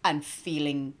and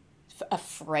feeling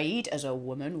afraid as a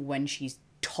woman when she's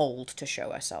told to show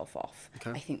herself off.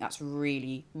 Okay. I think that's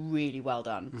really, really well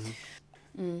done.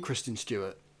 Kristen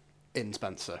Stewart in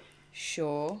Spencer.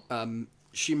 Sure.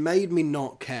 She made me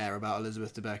not care about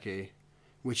Elizabeth Debicki,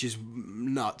 which is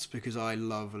nuts because I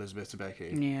love Elizabeth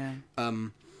Debicki. Yeah.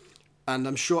 And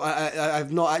I'm sure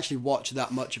I've not actually watched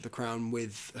that much of The Crown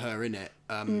with her in it,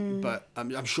 but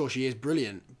I'm sure she is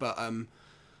brilliant. But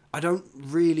I don't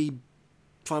really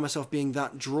find myself being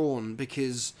that drawn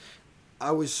because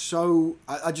I was so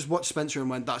I just watched Spencer and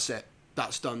went, that's it,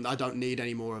 that's done. I don't need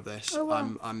any more of this. Oh,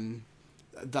 wow.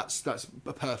 That's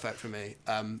perfect for me.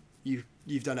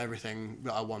 You've done everything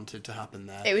that I wanted to happen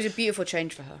there. It was a beautiful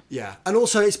change for her. Yeah, and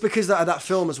also it's because that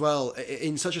film as well,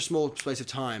 in such a small space of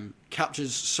time,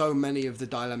 captures so many of the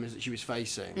dilemmas that she was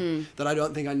facing that I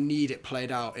don't think I need it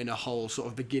played out in a whole sort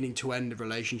of beginning to end of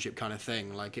relationship kind of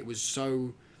thing. Like, it was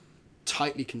so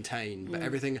tightly contained, but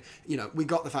everything, we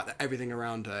got the fact that everything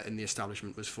around her in the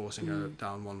establishment was forcing her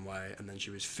down one way, and then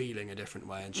she was feeling a different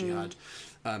way, and she had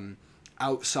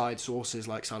outside sources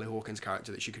like Sally Hawkins'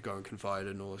 character that she could go and confide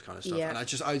in, all this kind of stuff. And I was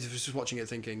just watching it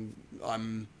thinking,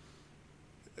 I'm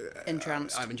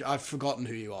entranced. I've forgotten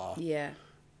who you are. Yeah.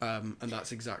 And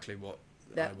that's exactly what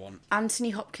I want.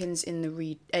 Anthony Hopkins in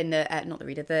the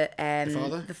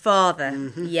Father. The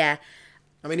Father. Yeah.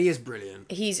 I mean, he is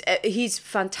brilliant. He's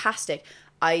fantastic.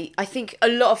 I think a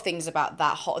lot of things about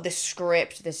that the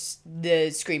script, the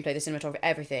screenplay, the cinematography,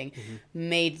 everything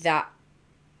made that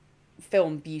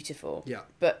film beautiful. Yeah.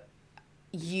 But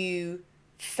you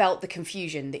felt the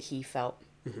confusion that he felt.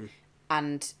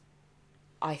 And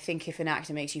I think if an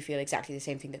actor makes you feel exactly the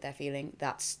same thing that they're feeling,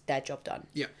 that's their job done.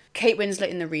 Yeah. Kate Winslet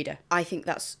in The Reader. I think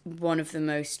that's one of the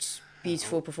most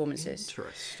beautiful performances.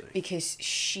 Interesting. Because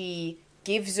she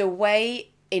gives away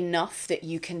enough that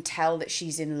you can tell that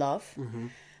she's in love,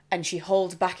 and she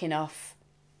holds back enough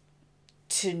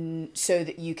so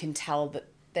that you can tell that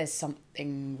there's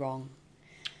something wrong.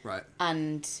 Right.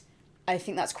 And I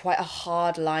think that's quite a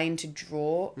hard line to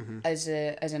draw as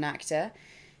an actor,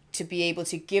 to be able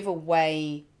to give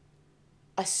away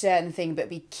a certain thing but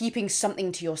be keeping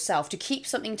something to yourself. To keep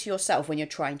something to yourself when you're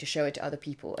trying to show it to other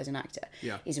people as an actor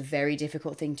is a very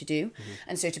difficult thing to do.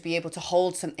 And so to be able to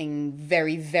hold something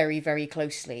very, very, very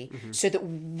closely so that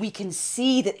we can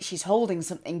see that she's holding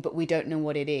something but we don't know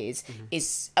what it is,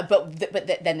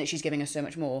 but then that she's giving us so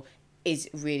much more, is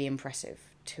really impressive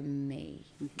to me.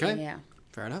 Okay. Yeah.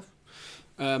 Fair enough.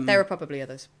 There are probably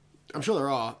others. I'm sure there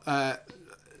are.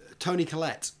 Toni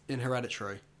Collette in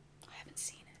Hereditary. I haven't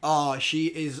seen it. Oh, she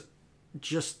is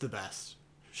just the best.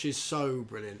 She's so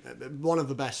brilliant. One of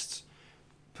the best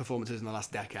performances in the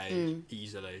last decade,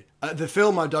 easily. The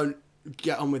film I don't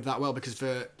get on with that well, because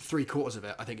for 3/4 of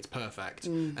it I think it's perfect,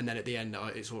 and then at the end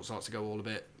it sort of starts to go all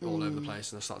over the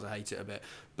place, and I start to hate it a bit.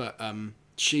 But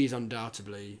she's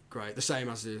undoubtedly great. The same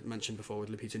as I mentioned before with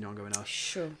Lupita Nyong'o in Us.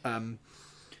 Sure.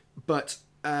 But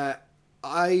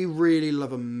I really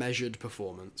love a measured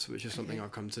performance, which is something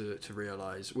I've come to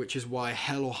realise, which is why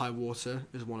Hell or High Water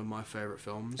is one of my favourite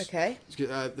films. Okay. It's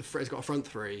got a front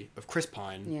three of Chris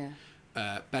Pine,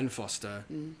 Ben Foster,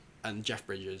 and Jeff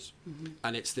Bridges.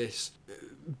 And it's this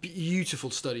beautiful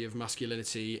study of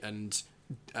masculinity and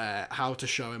how to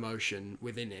show emotion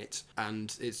within it.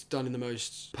 And it's done in the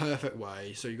most perfect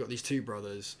way. So you've got these two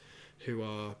brothers who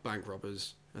are bank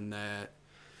robbers, and they're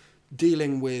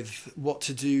dealing with what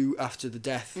to do after the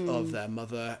death of their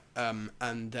mother,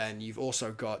 and then you've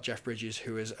also got Jeff Bridges,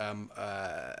 who is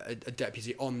a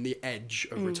deputy on the edge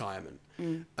of retirement,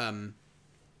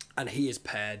 and he is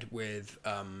paired with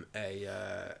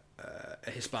a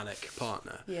Hispanic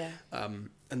partner.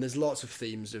 And there's lots of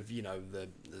themes of the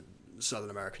Southern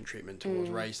American treatment towards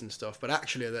race and stuff, but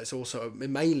actually that's also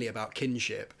mainly about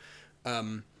kinship.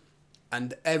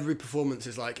 And every performance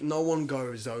is like, no one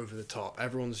goes over the top.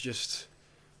 Everyone's just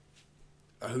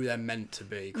who they're meant to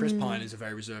be. Chris Pine is a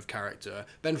very reserved character.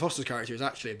 Ben Foster's character is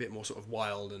actually a bit more sort of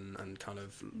wild and kind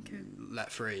of let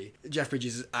free. Jeff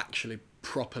Bridges is actually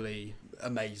properly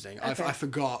amazing. Okay. I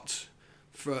forgot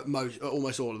for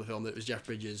almost all of the film that it was Jeff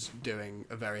Bridges doing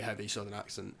a very heavy Southern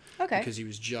accent. Okay. Because he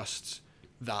was just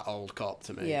that old cop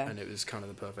to me. Yeah. And it was kind of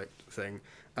the perfect thing.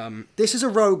 This is a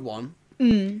rogue one.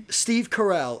 Steve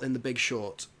Carell in The Big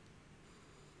Short.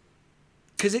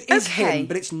 Because it is him,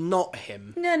 but it's not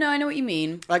him. No, I know what you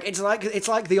mean. It's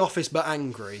like The Office but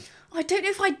angry. I don't know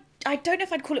if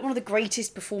I'd call it one of the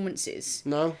greatest performances.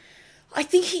 No. I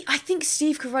think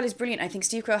Steve Carell is brilliant. I think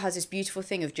Steve Carell has this beautiful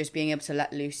thing of just being able to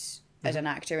let loose as an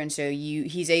actor, and so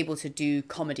he's able to do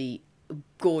comedy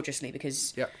gorgeously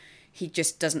because he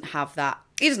just doesn't have that.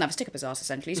 He doesn't have a stick up his arse,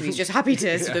 essentially, so he's just happy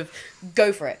to sort of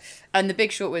go for it. And The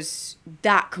Big Short was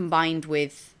that, combined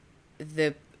with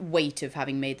the weight of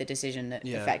having made the decision that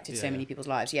affected so many people's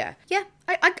lives. I get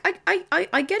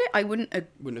it. I wouldn't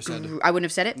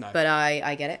have said it, but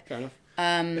I get it. Fair enough.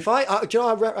 If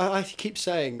I keep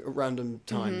saying at random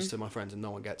times to my friends and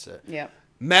no one gets it. Yeah.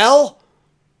 Mel?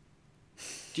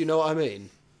 Do you know what I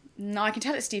mean? No, I can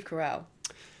tell it's Steve Carell.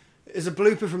 There's a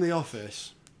blooper from The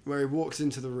Office where he walks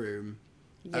into the room.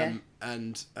 Yeah.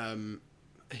 And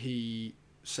he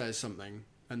says something,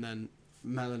 and then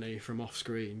Melanie from off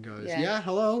screen goes, yeah,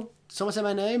 hello, someone say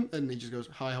my name? And he just goes,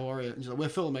 hi, how are you? And she's like, we're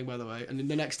filming, by the way. And in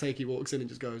the next take he walks in and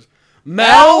just goes,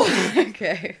 Mel!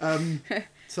 Okay.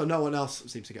 So no one else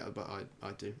seems to get it, but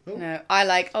I do. Oh. No, I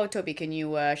like, Toby, can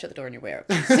you shut the door on your way up?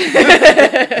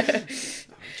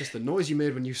 Just the noise you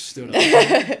made when you stood up.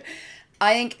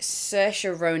 I think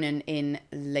Saoirse Ronan in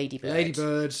Lady Bird. Lady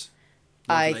Bird.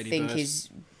 I think is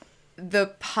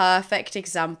the perfect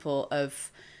example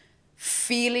of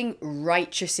feeling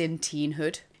righteous in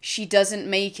teenhood. She doesn't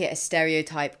make it a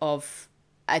stereotype of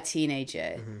a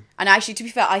teenager. And actually, to be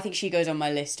fair, I think she goes on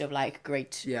my list of like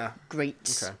great. Okay.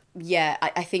 Yeah,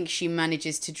 I think she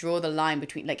manages to draw the line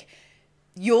between like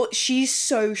she's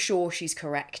so sure she's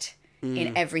correct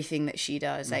in everything that she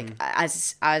does. Like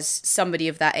as somebody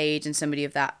of that age and somebody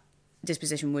of that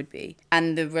disposition would be,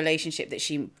 and the relationship that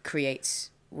she creates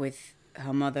with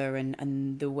her mother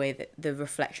and the way that the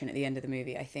reflection at the end of the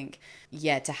movie, I think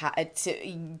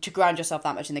to ground yourself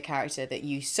that much in the character that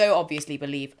you so obviously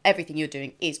believe everything you're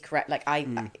doing is correct, like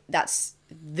I that's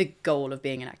the goal of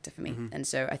being an actor for me. And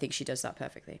so I think she does that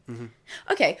perfectly.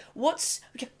 Okay,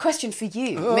 question for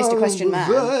you, Mr. Question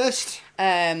reversed.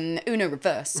 Man. Uno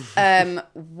reverse.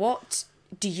 What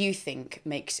do you think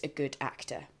makes a good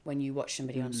actor when you watch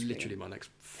somebody on screen? Literally my next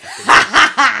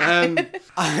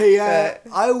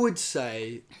I would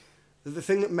say that the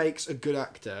thing that makes a good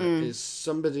actor is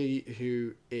somebody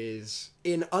who is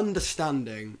in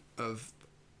understanding of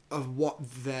what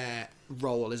their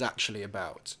role is actually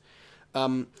about.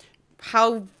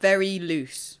 How very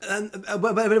loose.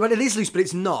 But it is loose, but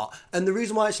it's not. And the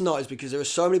reason why it's not is because there are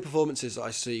so many performances that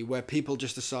I see where people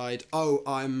just decide,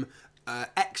 I'm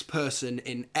X person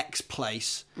in X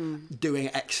place doing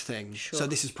X thing. Sure. So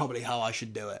this is probably how I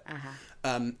should do it.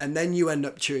 And then you end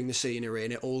up chewing the scenery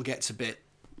and it all gets a bit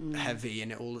heavy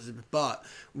and it all is. But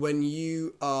when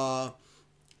you are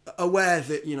aware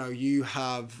that, you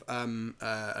have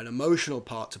an emotional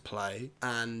part to play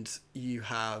and you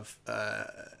have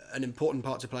an important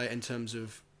part to play in terms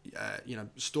of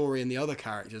story and the other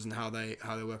characters and how they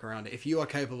work around it. If you are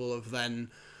capable of then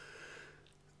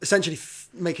essentially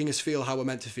making us feel how we're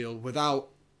meant to feel without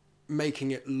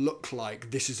making it look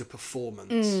like this is a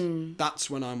performance, that's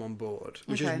when I'm on board.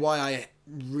 Which is why I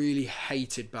really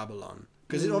hated Babylon,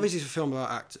 because it obviously is a film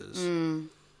about actors,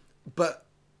 but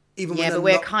even when but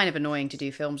we're kind of annoying to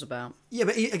do films about. Yeah,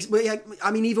 but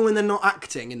I mean, even when they're not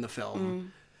acting in the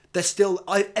film, they're still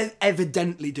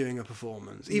evidently doing a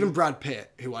performance. Even Brad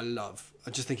Pitt, who I love, I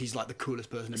just think he's like the coolest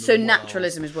person in the world. So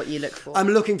naturalism is what you look for. I'm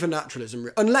looking for naturalism,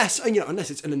 unless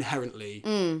it's an inherently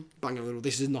bang on the wall,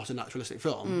 this is not a naturalistic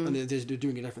film, and they're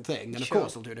doing a different thing. Then of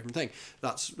course they'll do a different thing.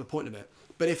 That's the point of it.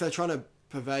 But if they're trying to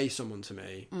purvey someone to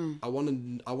me, I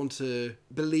want to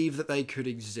believe that they could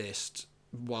exist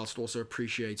whilst also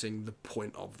appreciating the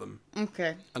point of them.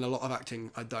 Okay. And a lot of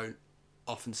acting, I don't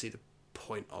often see the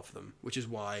point of them, which is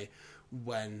why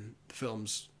when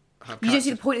films have you don't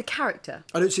see the point of the character.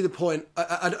 I don't see the point.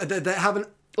 They haven't.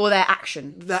 Or their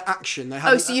action. Their action. They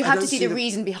haven't. Oh, so you have to see the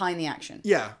reason behind the action.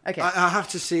 Yeah. Okay. I have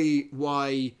to see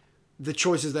why the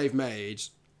choices they've made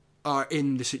are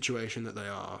in the situation that they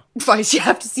are. Right. So you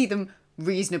have to see them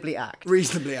reasonably act.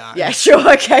 Yeah.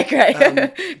 Sure. Okay. Great.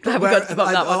 Glad we got to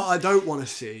that one. I don't want to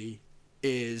see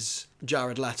is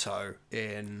Jared Leto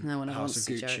in House of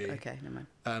Gucci. Okay. Never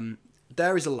mind.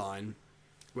 There is a line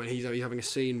when he's having a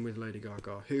scene with Lady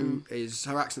Gaga, who is,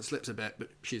 her accent slips a bit, but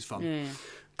she's fun. Yeah.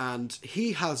 And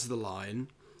he has the line,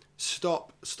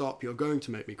 stop, you're going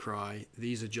to make me cry,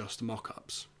 these are just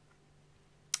mock-ups.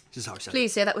 This is how he says it.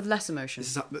 Please say that with less emotion.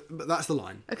 But that's the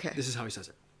line. Okay. This is how he says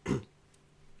it.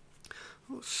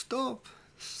 Oh, stop,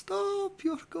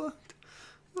 you're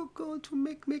going to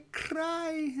make me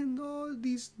cry, and all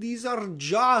these are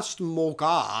just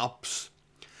mock-ups.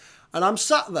 And I'm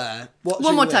sat there watching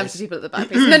one more time for people at the back,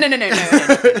 please.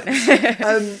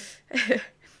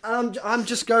 No. I'm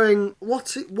just going,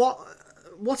 what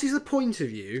is the point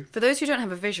of you? For those who don't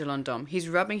have a visual on Dom, he's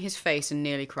rubbing his face and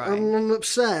nearly crying. I'm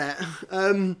upset.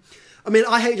 I mean,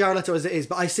 I hate Jared Leto as it is,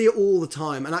 but I see it all the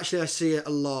time. And actually, I see it a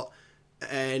lot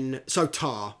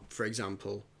Tar, for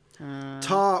example.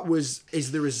 Tar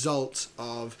is the result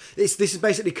of this is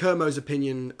basically Kermo's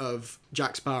opinion of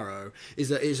Jack Sparrow, is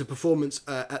that it is a performance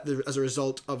as a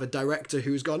result of a director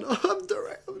who's gone, I'm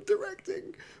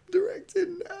directing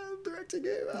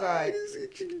it, right,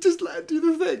 just let him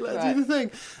do the thing,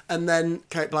 and then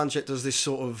Cate Blanchett does this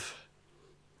sort of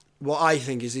what I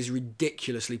think is this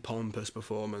ridiculously pompous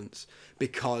performance,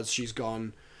 because she's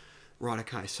gone, right,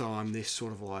 okay, so I'm this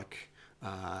sort of like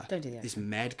this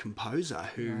mad composer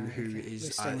who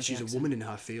is she's a woman in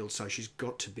her field, so she's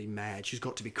got to be mad, she's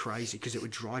got to be crazy, because it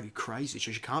would drive you crazy,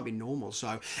 so she can't be normal,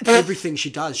 so everything she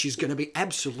does she's going to be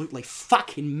absolutely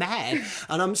fucking mad.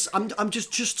 And I'm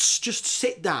just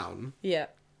sit down,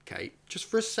 okay, just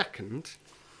for a second.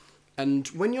 And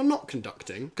when you're not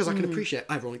conducting, because I can appreciate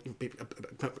everyone,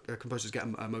 composers get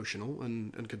emotional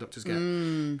and conductors get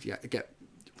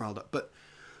riled up, but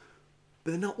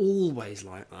they're not always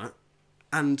like that.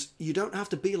 And you don't have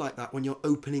to be like that when you're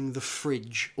opening the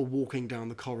fridge or walking down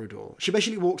the corridor. She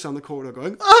basically walks down the corridor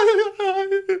going,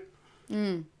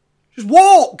 just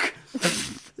walk!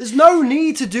 There's no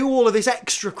need to do all of this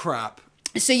extra crap.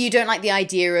 So you don't like the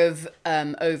idea of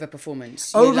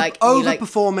over-performance?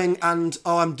 Over-performing and,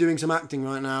 I'm doing some acting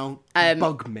right now,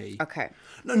 bug me. Okay.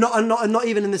 No, not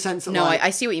even in the sense that,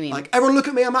 I see what you mean. Like, everyone look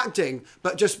at me, I'm acting.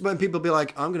 But just when people be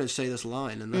like, I'm going to say this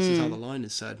line, and this is how the line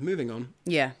is said. Moving on.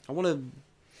 Yeah. I want to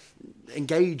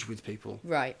engage with people.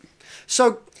 Right.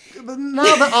 So,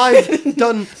 now that I've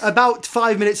done about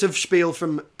 5 minutes of spiel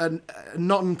from a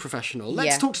non-professional,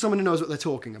 let's talk to someone who knows what they're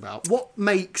talking about.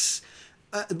 What's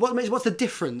the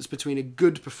difference between a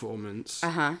good performance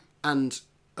and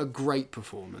a great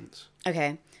performance?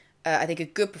 Okay. I think a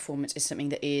good performance is something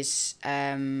that is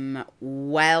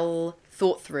well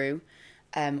thought through,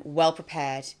 well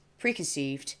prepared,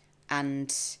 preconceived,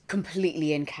 and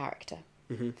completely in character.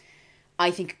 Mm-hmm. I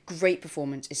think a great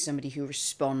performance is somebody who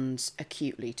responds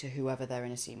acutely to whoever they're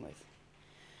in a scene with,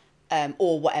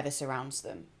 or whatever surrounds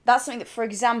them. That's something that, for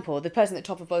example, the person at the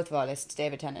top of both of our lists,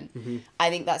 David Tennant, I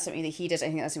think that's something that he does. I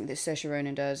think that's something that Saoirse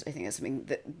Ronan does. I think that's something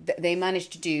that they manage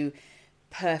to do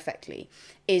perfectly,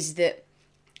 is that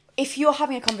if you're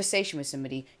having a conversation with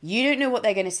somebody, you don't know what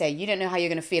they're going to say. You don't know how you're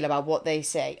going to feel about what they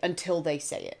say until they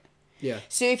say it. Yeah.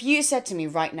 So if you said to me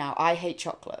right now, I hate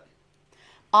chocolate,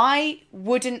 I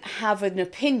wouldn't have an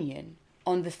opinion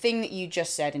on the thing that you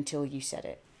just said until you said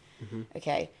it. Mm-hmm.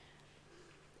 Okay?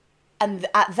 And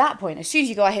at that point, as soon as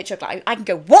you go, I hate chocolate, I can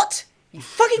go, what? You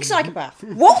fucking psychopath.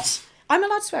 What? I'm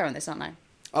allowed to swear on this, aren't I?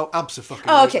 Oh, absolutely.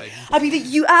 Oh, okay. I mean,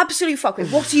 you absolute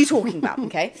fuckwit. What are you talking about,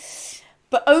 okay?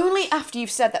 But only after you've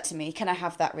said that to me can I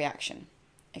have that reaction.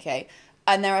 Okay?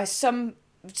 And there are some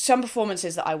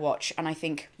performances that I watch and I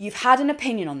think, you've had an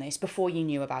opinion on this before you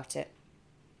knew about it.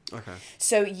 Okay.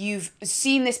 So you've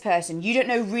seen this person, you don't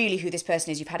know really who this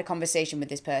person is, you've had a conversation with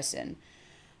this person.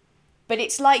 But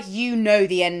it's like you know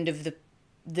the end of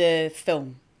the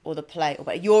film or the play,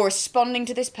 but you're responding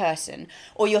to this person,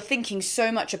 or you're thinking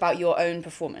so much about your own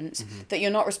performance that you're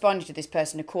not responding to this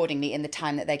person accordingly in the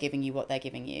time that they're giving you what they're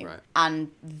giving you. Right. And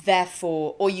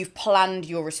therefore, or you've planned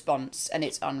your response and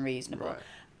it's unreasonable. Right.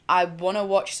 I want to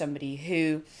watch somebody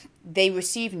who they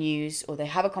receive news or they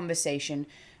have a conversation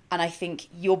and I think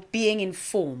you're being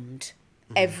informed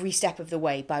every step of the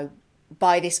way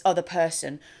by this other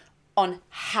person on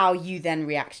how you then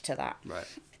react to that. Right.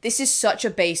 This is such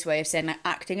a base way of saying that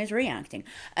acting is reacting.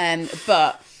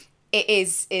 But it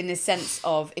is in the sense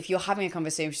of, if you're having a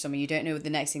conversation with someone, you don't know the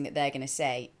next thing that they're going to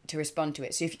say to respond to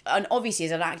it. So and obviously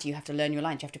as an actor, you have to learn your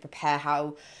lines. You have to prepare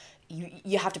how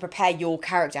you have to prepare your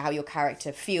character, how your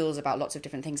character feels about lots of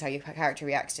different things, how your character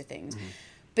reacts to things.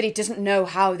 But it doesn't know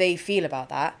how they feel about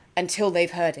that until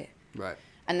they've heard it. Right.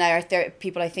 And there are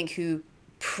people, I think, who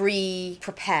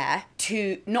prepare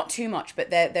to, not too much, but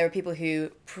there are people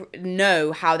who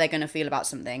know how they're going to feel about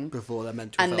something Before they're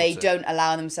meant to. And they don't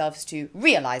allow themselves to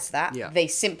realise that. Yeah. They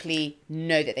simply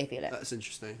know that they feel it. That's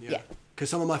interesting. Yeah. Because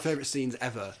some of my favourite scenes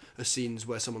ever are scenes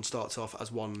where someone starts off as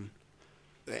one,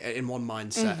 in one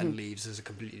mindset and leaves as a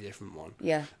completely different one.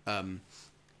 Yeah.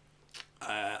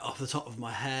 Off the top of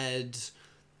my head,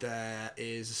 there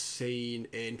is a scene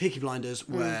in Peaky Blinders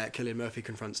where Cillian Murphy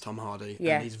confronts Tom Hardy,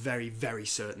 and he's very, very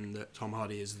certain that Tom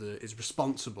Hardy is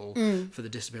responsible for the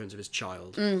disappearance of his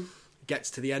child.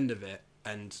 Gets to the end of it,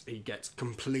 and he gets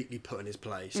completely put in his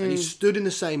place. And he's stood in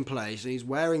the same place, and he's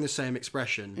wearing the same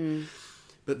expression.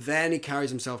 But then he carries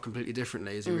himself completely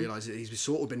differently as he realises he's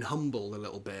sort of been humbled a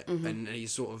little bit, and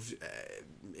he's sort of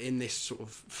in this sort of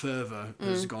fervour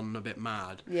has gone a bit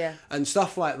mad. Yeah. And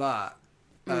stuff like that.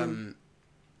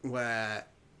 Where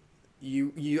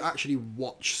you actually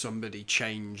watch somebody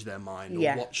change their mind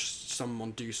or watch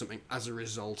someone do something as a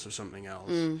result of something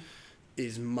else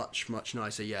is much, much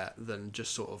nicer than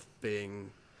just sort of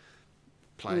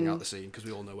playing out the scene, because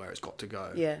we all know where it's got to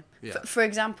go. Yeah. For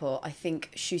example, I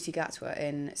think Ncuti Gatwa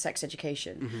in Sex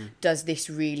Education does this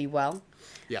really well.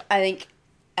 Yeah. I think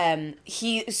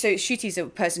Ncuti's a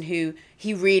person who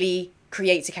he really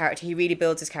creates a character, he really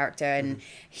builds his character, and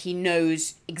he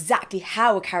knows exactly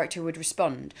how a character would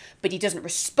respond, but he doesn't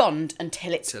respond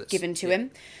until it's given to him.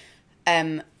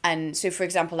 And so, for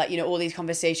example, like, you know, all these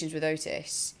conversations with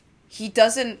Otis, he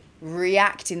doesn't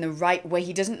react in the right way.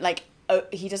 He doesn't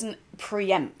he doesn't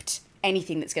preempt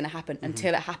anything that's going to happen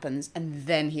until it happens, and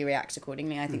then he reacts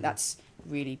accordingly. I think that's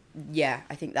really,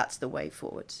 I think that's the way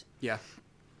forwards. Yeah.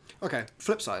 Okay,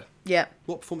 flip side. Yeah.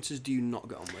 What performances do you not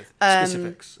get on with?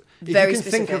 Specifics. Very if you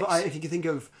can specifics. think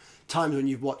of times when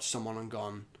you've watched someone and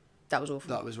gone, that was awful.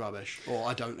 that was rubbish, or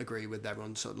I don't agree with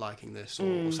everyone sort of liking this,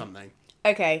 or something.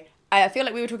 Okay, I feel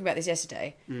like we were talking about this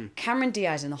yesterday. Cameron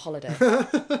Diaz in The Holiday.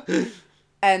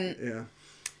 Yeah.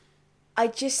 I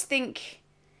just think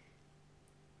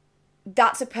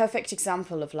that's a perfect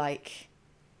example of, like,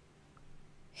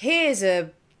 here's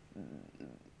a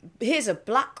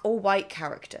black or white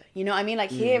character. You know what I mean? Like,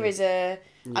 here is a...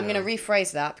 I'm going to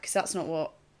rephrase that because that's not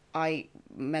what I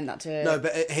meant that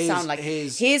to sound like.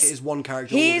 Here's one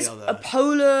character here's or the other. a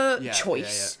polar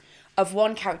choice of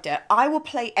one character. I will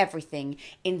play everything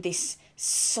in this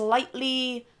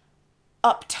slightly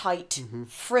uptight,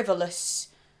 frivolous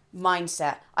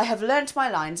mindset. I have learnt my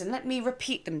lines and let me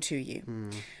repeat them to you.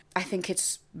 I think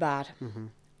it's bad.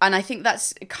 And I think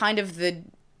that's kind of the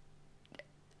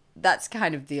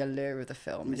allure of the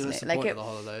film, isn't it? Like,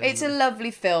 it's a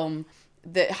lovely film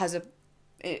that has a,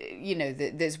 you know,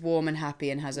 that's warm and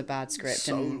happy and has a bad script.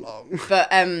 So long. But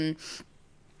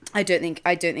I don't think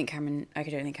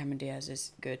Cameron Diaz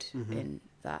is good in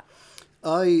that.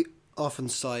 I often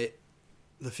cite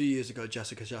the few years ago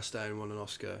Jessica Chastain won an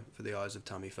Oscar for The Eyes of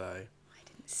Tammy Faye. I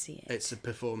didn't see it. It's a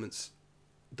performance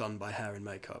done by hair and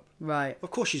makeup. Right.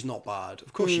 Of course she's not bad.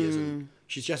 Of course she isn't.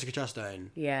 She's Jessica Chastain.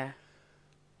 Yeah.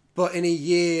 But in a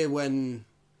year when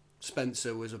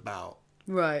Spencer was about,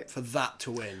 right, for that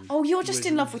to win. Oh, you're just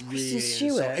in love with Kristen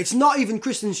Stewart. It's not even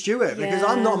Kristen Stewart, because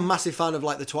I'm not a massive fan of,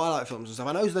 like, the Twilight films and stuff.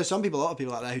 I know there's a lot of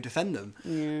people out there who defend them.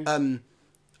 Yeah.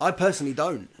 I personally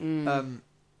don't.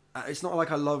 It's not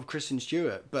like I love Kristen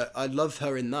Stewart, but I love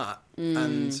her in that.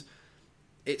 And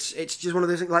it's just one of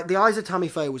those things. Like, The Eyes of Tammy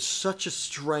Faye was such a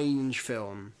strange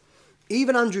film.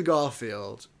 Even Andrew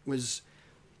Garfield was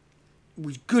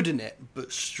good in it,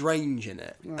 but strange in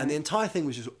it. Right. And the entire thing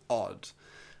was just odd.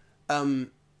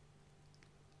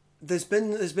 there's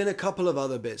been a couple of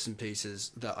other bits and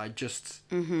pieces that I just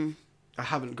I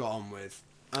haven't got on with.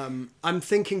 I'm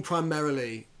thinking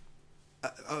primarily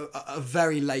a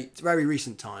very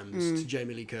recent times to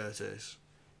Jamie Lee Curtis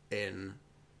in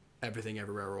Everything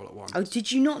Everywhere All at Once. Oh,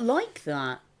 did you not like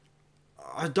that?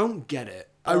 I don't get it.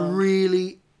 I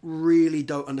really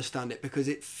don't understand it, because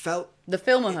it felt... The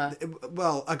film or her?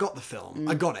 Well, I got the film.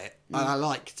 I got it. I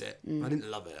liked it. I didn't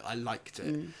love it. I liked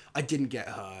it. I didn't get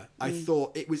her. I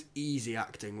thought it was easy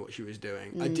acting, what she was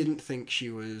doing. I didn't think she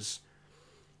was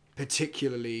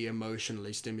particularly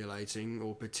emotionally stimulating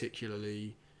or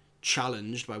particularly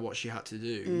challenged by what she had to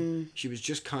do. She was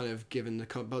just kind of given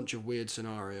a bunch of weird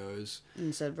scenarios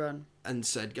And said run. and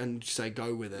say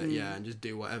go with it, and just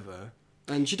do whatever.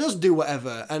 And she does do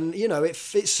whatever, and you know it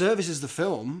services the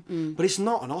film, but it's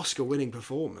not an Oscar-winning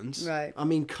performance. Right. I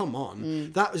mean, come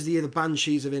on. That was the year the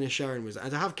Banshees of Inisherin was,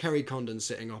 and to have Kerry Condon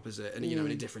sitting opposite, and you know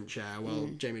in a different chair, while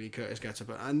Jamie Lee Curtis gets up,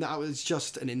 and that was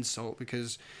just an insult,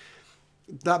 because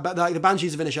that the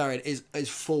Banshees of Inisherin is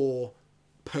 4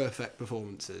 perfect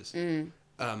performances,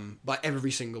 by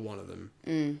every single one of them,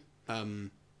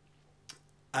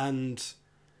 and.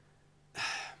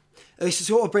 This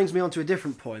sort of brings me on to a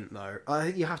different point, though. I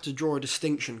think you have to draw a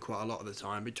distinction quite a lot of the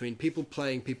time between people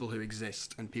playing people who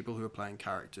exist and people who are playing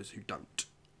characters who don't.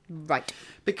 Right.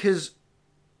 Because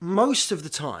most of the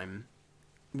time,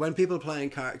 when people are playing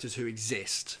characters who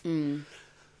exist, the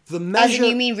measure... As in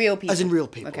you mean real people? As in real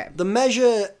people. Okay. The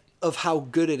measure of how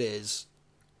good it is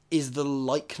the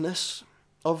likeness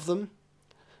of them.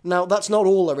 Now, that's not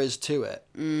all there is to it.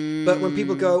 But when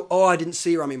people go, oh, I didn't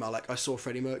see Rami Malek, I saw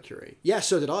Freddie Mercury. Yeah,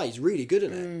 so did I. He's really good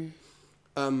in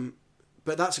it.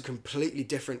 But that's a completely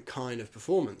different kind of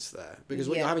performance there. Because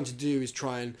what you're having to do is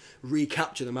try and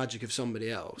recapture the magic of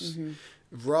somebody else.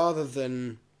 Rather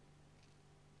than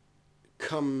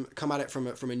come at it from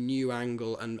a new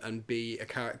angle and be a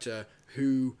character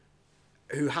who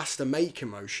has to make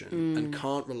emotion and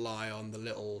can't rely on the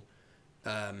little...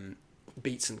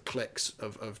 beats and clicks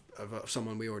of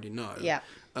someone we already know. Yeah.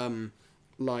 At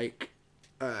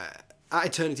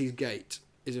Eternity's Gate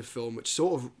is a film which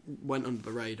sort of went under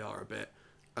the radar a bit.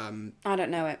 I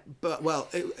don't know it. But, well,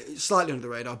 it's slightly under the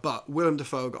radar, but Willem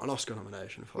Dafoe got an Oscar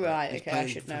nomination for it. Right, He's okay, playing, I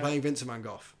should know. for playing Vincent van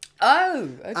Gogh. Oh,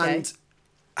 okay. And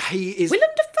he is... Willem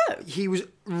Dafoe? He was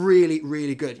really,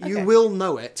 really good. Okay. You will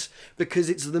know it because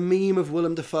it's the meme of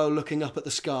Willem Dafoe looking up at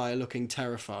the sky, looking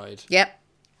terrified. Yep.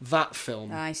 That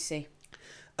film. I see.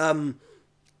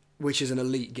 Which is an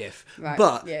elite gif. Right.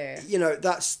 But, yeah. you know,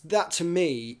 that to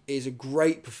me is a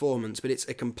great performance, but it's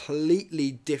a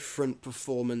completely different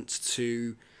performance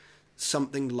to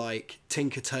something like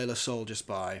Tinker Tailor Soldier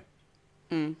Spy,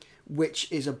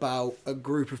 which is about a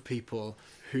group of people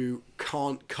who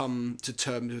can't come to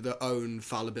terms with their own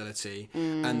fallibility,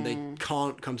 and they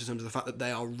can't come to terms with the fact that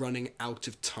they are running out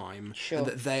of time, and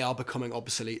that they are becoming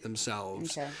obsolete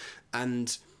themselves. Okay.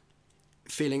 And...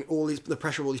 feeling the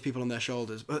pressure of all these people on their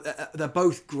shoulders. But they're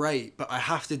both great, but I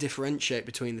have to differentiate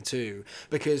between the two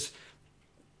because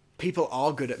people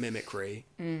are good at mimicry.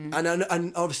 And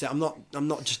obviously I'm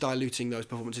not just diluting those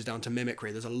performances down to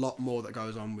mimicry. There's a lot more that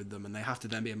goes on with them, and they have to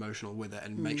then be emotional with it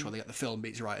and make sure they get the film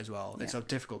beats right as well. Yeah. It's a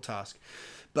difficult task.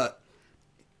 But,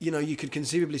 you know, you could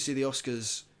conceivably see the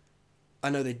Oscars... I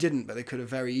know they didn't, but they could have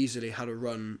very easily had a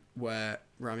run where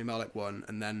Rami Malek won,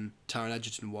 and then Taron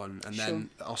Egerton won, and then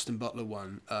Austin Butler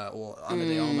won, or Ana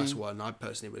de Armas won. I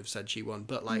personally would have said she won,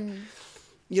 but like,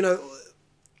 you know,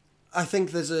 I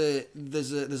think there's a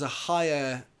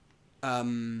higher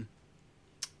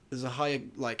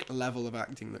like level of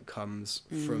acting that comes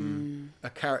from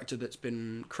a character that's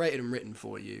been created and written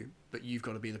for you, but you've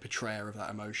got to be the portrayer of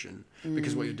that emotion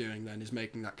because what you're doing then is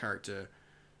making that character.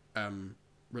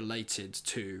 Related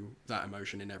to that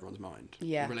emotion in everyone's mind.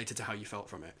 Yeah. Related to how you felt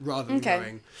from it. Rather than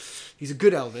going, he's a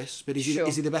good Elvis, but is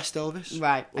he the best Elvis?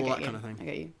 Right. All that kind of thing. I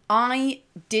get you. I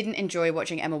didn't enjoy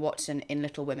watching Emma Watson in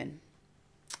Little Women.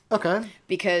 Okay.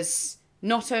 Because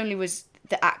not only was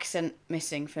the accent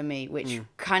missing for me, which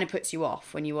kind of puts you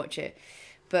off when you watch it,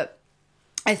 but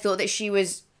I thought that she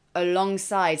was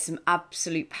alongside some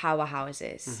absolute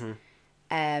powerhouses.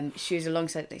 She was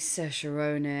alongside like Saoirse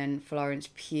Ronan, Florence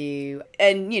Pugh,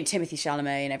 and Timothée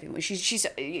Chalamet and everything. She's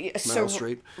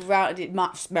Meryl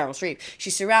Streep.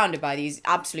 She's surrounded by these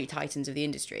absolute titans of the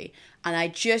industry, and I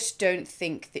just don't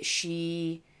think that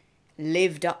she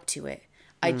lived up to it.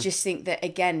 I just think that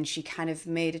again she kind of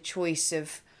made a choice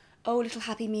of little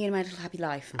happy me and my little happy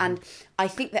life, and I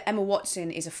think that Emma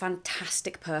Watson is a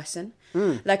fantastic person.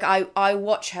 Like I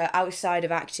watch her outside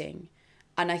of acting,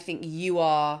 and I think you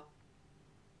are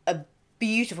a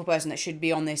beautiful person that should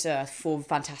be on this earth for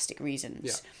fantastic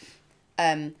reasons.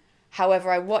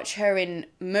 However, I watch her in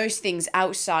most things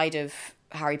outside of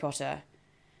Harry Potter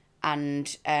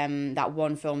and that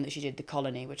one film that she did, The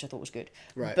Colony, which I thought was good.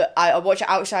 Right. But I watch it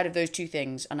outside of those two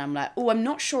things, and I'm like, oh, I'm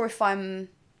not sure if I'm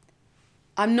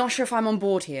on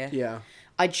board here. Yeah.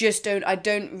 I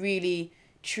don't really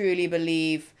truly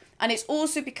believe, and it's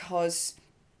also because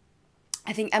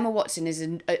I think Emma Watson is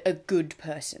a good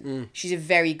person. She's a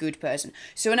very good person.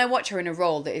 So when I watch her in a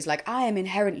role that is like, I am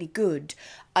inherently good,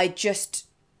 I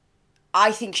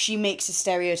think she makes a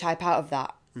stereotype out of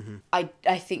that. Mm-hmm.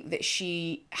 I think that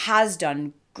she has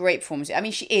done great performances. I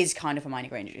mean, she is kind of Hermione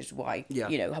Granger, is why,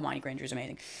 Hermione Granger is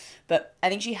amazing. But I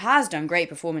think she has done great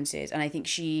performances, and I think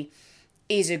she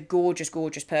is a gorgeous,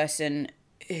 gorgeous person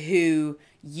who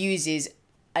uses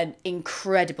an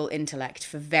incredible intellect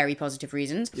for very positive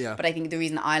reasons. Yeah. But I think the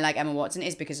reason I like Emma Watson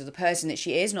is because of the person that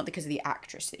she is, not because of the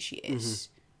actress that she is.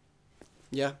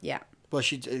 Mm-hmm. Yeah. Yeah. Well,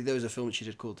 there was a film she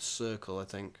did called The Circle, I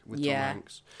think, with Tom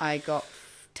Hanks. I got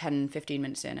 10, 15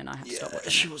 minutes in and I had to stop watching.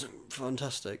 She wasn't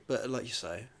fantastic, but like you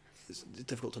say, it's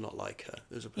difficult to not like her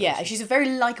as a person. Yeah, she's a very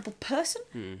likable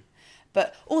person.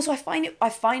 But also I find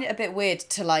it a bit weird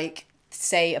to like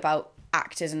say about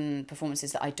actors and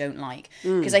performances that I don't like,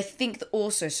 because I think that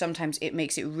also sometimes it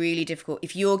makes it really difficult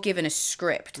if you're given a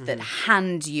script that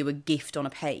hands you a gift on a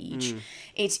page.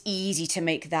 It's easy to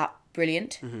make that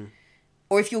brilliant.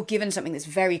 Or if you're given something that's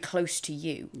very close to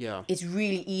you, it's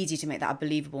really easy to make that a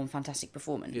believable and fantastic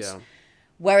performance. Yeah.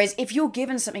 Whereas if you're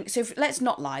given something, let's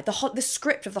not lie, the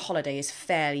script of The Holiday is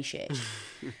fairly shit.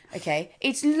 Okay,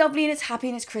 it's lovely and it's happy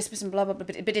and it's Christmas and blah blah blah,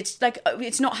 but it's like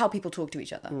it's not how people talk to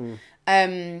each other.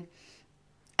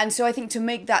 And so I think to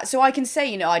make that, so I can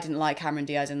say, I didn't like Cameron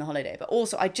Diaz in The Holiday, but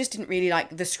also I just didn't really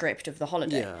like the script of The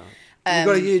Holiday. Yeah.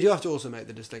 You do have to also make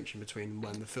the distinction between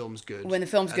when the film's good, and when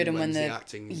the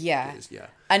acting is. Yeah.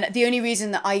 And the only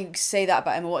reason that I say that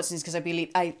about Emma Watson is because I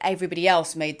believe everybody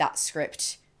else made that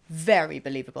script very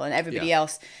believable, and everybody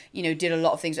else, did a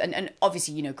lot of things, and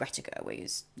obviously, Greta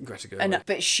Gerwig.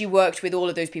 But she worked with all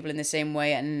of those people in the same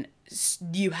way, and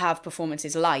you have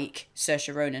performances like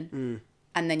Saoirse Ronan,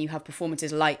 and then you have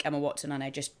performances like Emma Watson, and I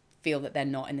just feel that they're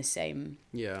not in the same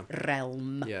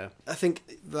realm. Yeah, I think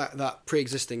that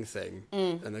pre-existing thing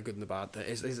and the good and the bad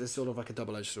is sort of like a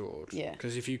double-edged sword. Yeah.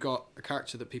 Because if you've got a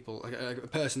character that people, a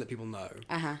person that people know,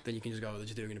 then you can just go, they're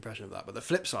just doing an impression of that. But the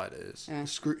flip side is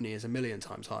scrutiny is 1,000,000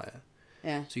 times higher.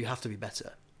 Yeah. So you have to be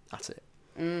better at it.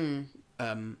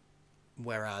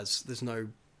 Whereas there's no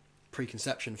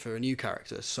preconception for a new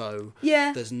character, so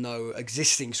there's no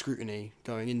existing scrutiny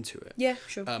going into it. Yeah,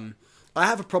 sure. I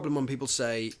have a problem when people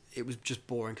say it was just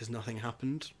boring because nothing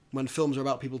happened. When films are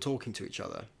about people talking to each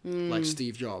other, like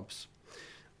Steve Jobs,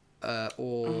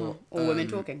 or women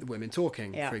talking. Women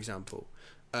talking, for example.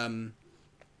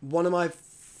 One of my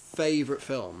favourite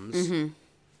films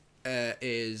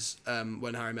is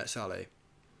When Harry Met Sally.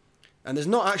 And there's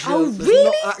not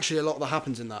actually a lot that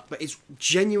happens in that, but it's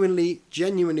genuinely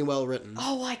well written.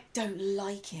 Oh, I don't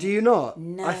like it. Do you not?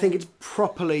 No. I think it's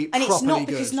properly And it's not good.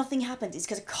 because nothing happens, it's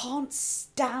because I can't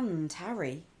stand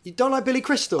Harry. You don't like Billy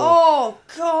Crystal? Oh,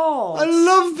 God. I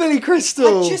love Billy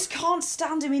Crystal. I just can't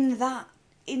stand him in that.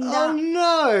 Oh,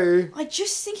 no. I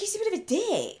just think he's a bit of a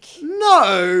dick.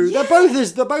 No. Yeah.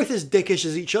 They're both as dickish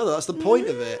as each other. That's the point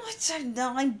of it. I don't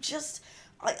know.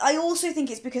 I also think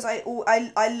it's because I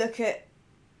look at...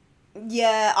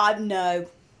 Yeah, I'm no.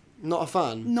 Not a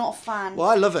fan? Not a fan. Well,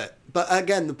 I love it. But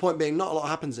again, the point being, not a lot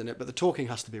happens in it, but the talking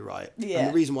has to be right. Yeah. And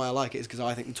the reason why I like it is because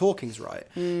I think the talking's right.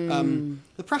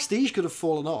 The Prestige could have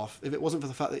fallen off if it wasn't for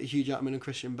the fact that Hugh Jackman and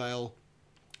Christian Bale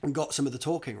got some of the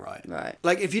talking right. Right.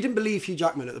 Like, if you didn't believe Hugh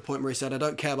Jackman at the point where he said, I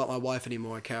don't care about my wife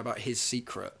anymore, I care about his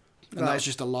secret, and that was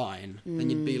just a line, then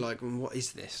you'd be like, what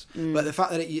is this? But the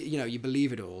fact that you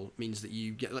believe it all means that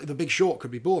you get, like, The Big Short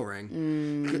could be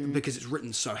boring because it's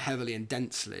written so heavily and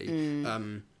densely,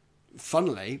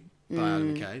 funnily by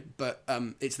Adam McKay, but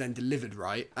it's then delivered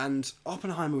right. And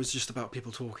Oppenheimer was just about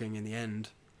people talking in the end.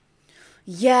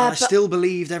 Yeah, and I still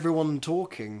believed everyone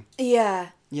talking. Yeah.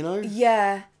 You know?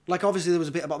 Yeah. Like, obviously there was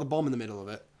a bit about the bomb in the middle of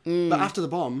it. But after the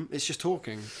bomb, it's just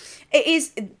talking.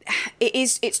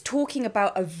 It's talking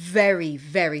about a very,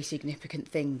 very significant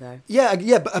thing, though.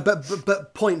 Yeah,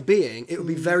 but point being, it would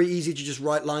be very easy to just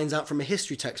write lines out from a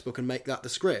history textbook and make that the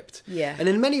script. Yeah. And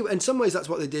in some ways, that's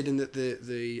what they did in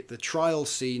the trial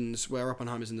scenes where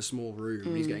Oppenheimer's in the small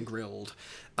room, he's getting grilled.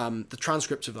 The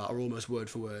transcripts of that are almost word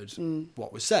for word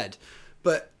what was said.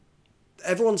 But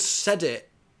everyone said it,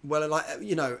 well, like,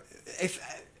 if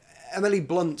Emily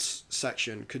Blunt's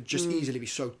section could just easily be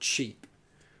so cheap.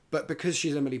 But because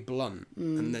she's Emily Blunt,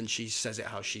 and then she says it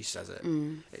how she says it,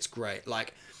 it's great.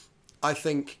 Like, I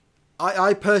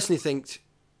personally think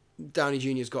Downey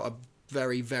Jr.'s got a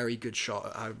very, very good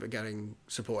shot at getting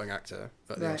supporting actor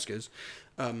at the Oscars.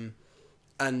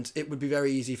 And it would be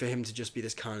very easy for him to just be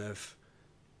this kind of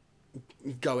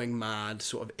going mad,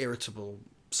 sort of irritable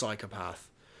psychopath.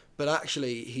 But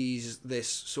actually, he's this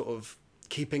sort of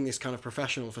keeping this kind of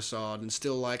professional facade, and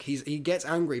still like he gets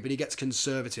angry, but he gets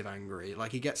conservative angry.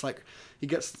 Like he gets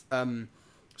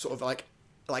sort of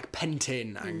like pent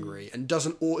in angry, and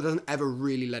doesn't ever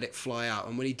really let it fly out.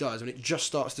 And when he does, when it just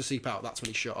starts to seep out, that's when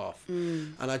he shut off.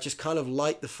 And I just kind of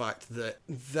like the fact that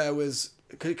there was,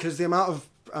 because the amount of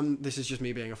this is just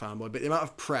me being a fanboy, but the amount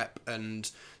of prep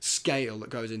and scale that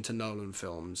goes into Nolan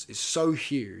films is so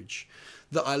huge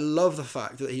that I love the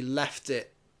fact that he left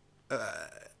it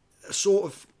sort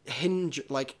of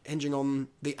hinging on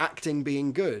the acting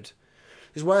being good.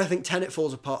 Is where I think Tenet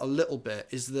falls apart a little bit,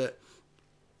 is that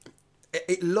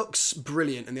it looks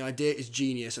brilliant and the idea is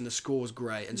genius and the score's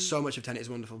great and so much of Tenet is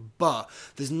wonderful, but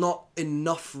there's not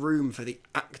enough room for the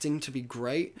acting to be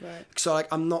great. Right. So like,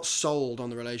 I'm not sold on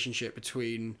the relationship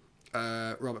between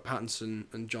Robert Pattinson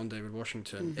and John David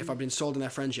Washington. If I'd been sold on their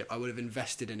friendship, I would have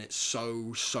invested in it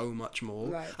so much more.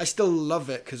 Right. I still love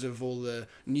it because of all the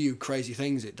new crazy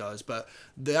things it does, but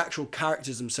the actual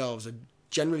characters themselves are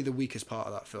generally the weakest part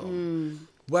of that film.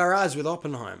 Whereas with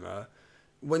Oppenheimer,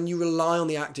 when you rely on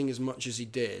the acting as much as he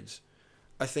did,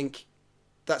 I think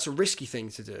that's a risky thing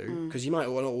to do, because you might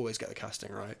not always get the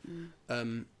casting right.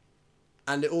 And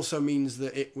it also means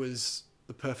that it was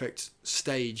the perfect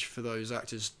stage for those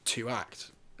actors to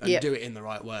act and do it in the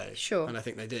right way. Sure. And I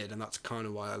think they did, and that's kind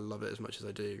of why I love it as much as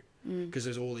I do, because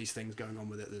there's all these things going on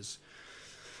with it. There's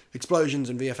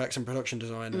explosions and VFX and production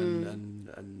design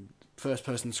and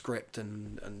first-person script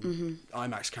and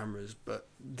IMAX cameras, but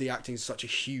the acting is such a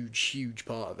huge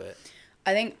part of it.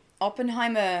 I think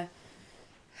Oppenheimer,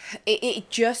 it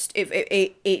just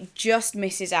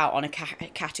misses out on a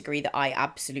category that I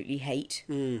absolutely hate.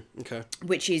 Okay.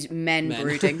 Which is men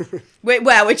brooding.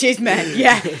 Well, which is men,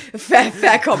 yeah.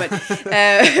 Fair comment.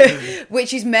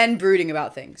 Which is men brooding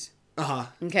about things.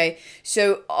 Okay,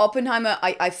 so Oppenheimer,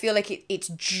 I feel like it's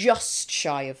just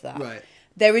shy of that. Right.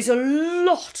 There's a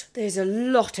lot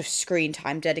of screen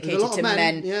time dedicated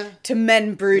to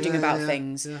men brooding about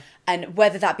things. Yeah. And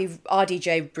whether that be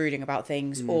RDJ brooding about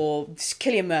things, or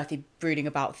Cillian Murphy brooding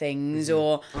about things,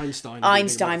 or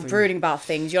Einstein brooding about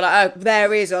things, you're like, oh,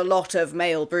 there is a lot of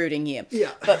male brooding here.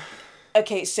 Yeah. But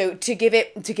okay, so to give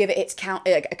it its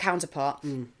counterpart.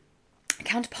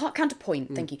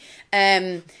 Counterpoint. Thank you.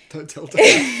 Don't tell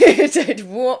that. Don't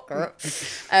walk.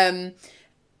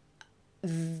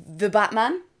 The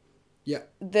Batman. Yeah.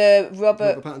 The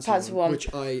Robert Pattinson one,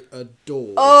 which I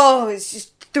adore. Oh, it's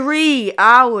just 3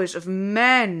 hours of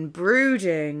men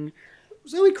brooding.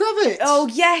 Zoe Kravitz. Oh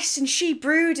yes, and she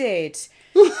brooded.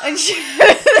 And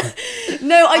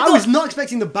I was not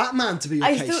expecting the Batman to be your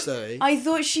case study. I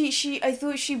thought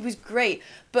she was great,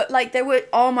 but like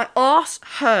my arse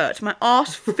hurt. My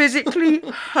arse physically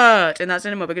hurt in that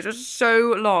cinema because it was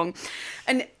so long,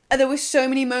 and there were so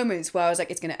many moments where I was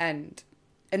like, it's gonna end.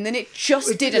 And then it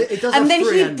just didn't. And then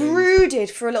he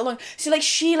brooded for a little long. So like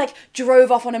she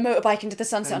drove off on a motorbike into the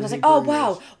sunset, and I was like, oh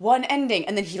wow, one ending.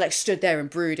 And then he stood there and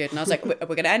brooded, and I was like,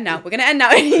 we're gonna end now. We're gonna end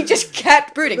now. And he just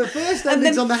kept brooding. The first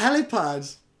ending's on the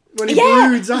helipad. When he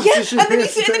broods after she and then he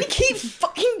keeps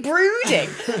fucking brooding.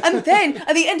 And then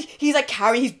at the end, he's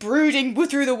brooding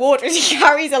through the water as he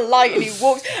carries a light and he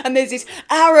walks, and there's this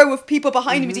arrow of people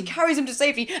behind him as he carries them to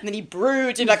safety, and then he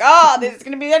broods and you're like, this is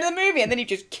going to be the end of the movie, and then he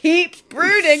just keeps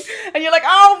brooding, and you're like,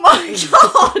 oh my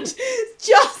god,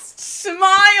 just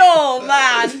smile,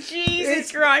 man.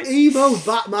 Jesus Christ. Emo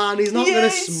Batman, he's not going to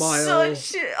smile.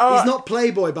 He's not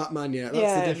Playboy Batman yet,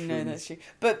 that's the difference. No, that's true.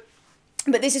 But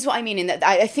this is what I mean, in that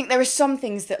I think there are some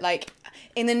things that,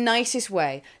 in the nicest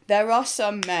way, there are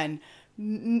some men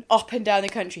up and down the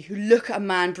country who look at a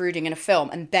man brooding in a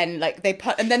film, and then they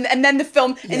in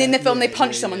the film they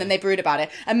punch someone, then they brood about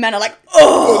it, and men are like,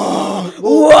 oh,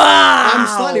 wow. I'm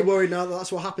slightly worried now that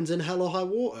that's what happens in Hell or High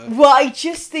Water. Well, I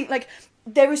just think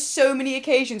there are so many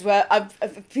occasions where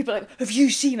people are like, have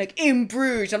you seen In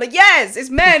Bruges? I'm like, yes,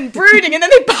 it's men brooding, and then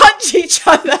they punch each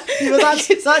other. Yeah,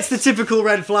 that's the typical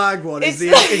red flag one. Is the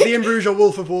In Bruges or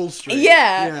Wolf of Wall Street?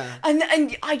 Yeah.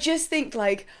 And I just think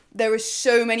there are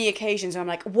so many occasions where I'm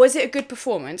like, was it a good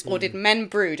performance, or did men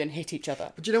brood and hit each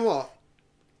other? But you know what?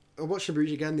 I watched In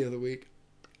Bruges again the other week.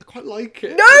 I quite like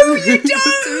it. No, you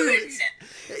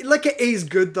don't. It is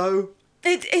good though.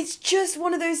 It's just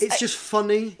one of those... It's just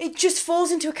funny. It just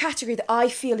falls into a category that I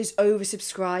feel is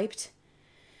oversubscribed.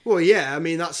 Well, yeah, I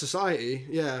mean, that's society,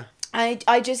 yeah.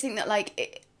 I just think that,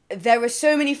 there are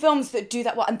so many films that do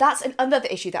that well, and that's another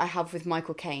issue that I have with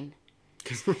Michael Caine.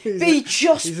 But he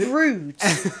just broods.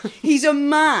 He's a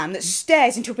man that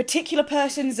stares into a particular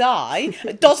person's eye,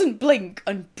 doesn't blink,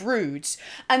 and broods.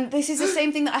 And this is the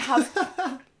same thing that I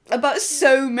have about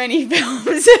so many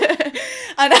films.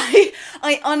 And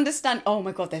I understand, oh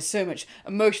my God, there's so much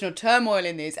emotional turmoil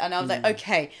in these. And I was like,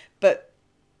 okay, but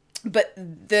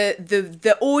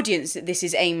the audience that this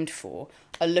is aimed for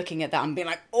are looking at that and being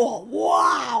like, oh,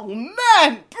 wow,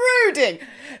 man, brooding.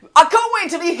 I can't wait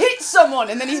until he hits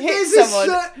someone, and then he hits someone.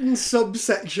 There's a certain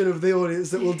subsection of the audience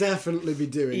that will definitely be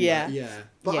doing that, yeah.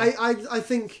 But I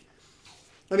think,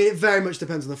 I mean, it very much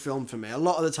depends on the film for me. A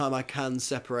lot of the time I can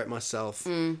separate myself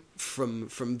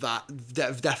from that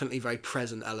definitely very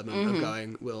present element of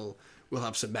going, we'll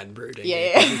have some men brooding.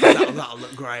 Yeah. That'll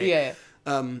look great. Yeah.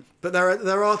 But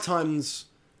there are times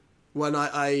when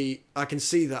I can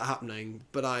see that happening,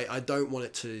 but I don't want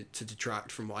it to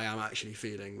detract from what I am actually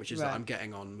feeling, which is that I'm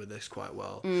getting on with this quite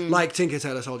well. Like Tinker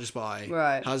Tailor Soldier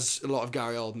Spy has a lot of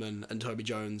Gary Oldman and Toby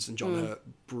Jones and John Hurt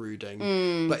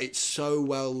brooding, but it's so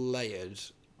well layered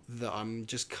that I'm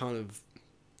just kind of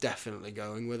definitely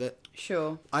going with it.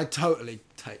 Sure. I totally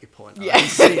take your point. Yeah. I can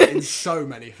see it in so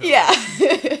many films.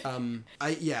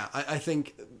 Yeah. I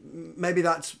think maybe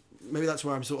that's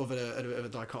where I'm sort of at a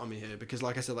dichotomy here, because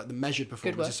like I said, like the measured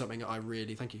performance is something that I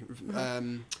really, thank you.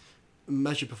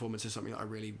 Measured performance is something that I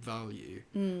really value,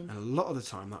 and a lot of the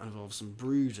time that involves some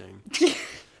brooding.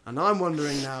 And I'm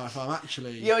wondering now if I'm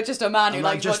actually... You're just a man who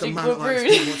likes watching people brood.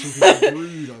 Watching people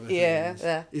brood over things.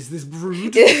 Yeah. Is this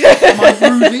brood? Am I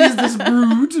brooding? Is this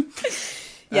brood?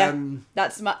 Yeah,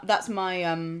 that's my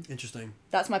interesting.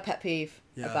 That's my pet peeve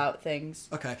about things.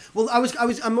 Okay. Well,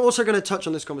 I'm also going to touch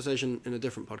on this conversation in a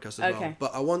different podcast as well.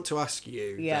 But I want to ask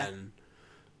you then.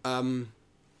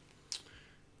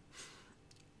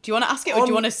 Do you want to ask it, or do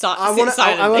you want to sit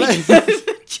silently? I want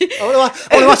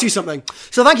to ask you something.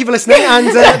 So thank you for listening. And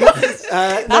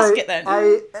ask it then.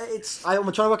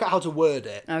 I'm trying to work out how to word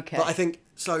it. Okay. But I think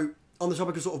so. On the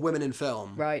topic of sort of women in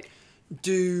film, right?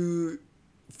 Do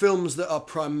films that are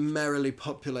primarily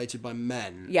populated by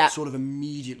men sort of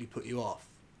immediately put you off?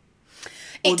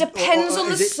 It depends on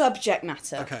the subject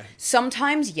matter. Okay.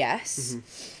 Sometimes yes,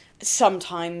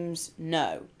 sometimes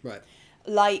no. Right.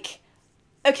 Like,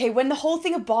 okay, when the whole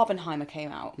thing of Barbenheimer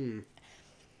came out,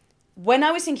 when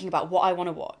I was thinking about what I want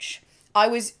to watch, I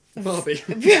was Barbie.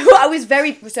 I was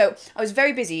very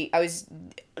busy. I was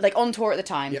like on tour at the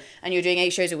time, and you're doing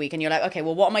 8 shows a week, and you're like, okay,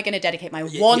 well, what am I going to dedicate my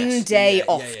one day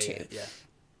off to?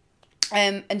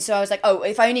 And so I was like, oh,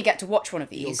 if I only get to watch one of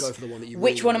these, you'll go for the one that you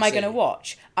which really one am I see. going to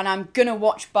watch? And I'm going to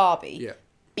watch Barbie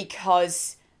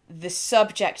because the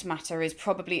subject matter is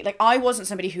probably... Like, I wasn't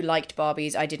somebody who liked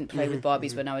Barbies. I didn't play with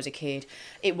Barbies when I was a kid.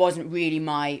 It wasn't really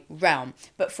my realm.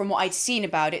 But from what I'd seen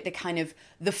about it,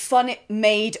 the fun it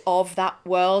made of that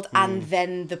world and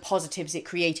then the positives it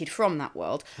created from that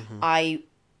world, I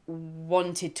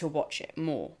wanted to watch it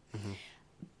more.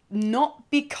 Not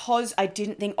because I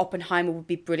didn't think Oppenheimer would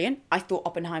be brilliant. I thought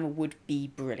Oppenheimer would be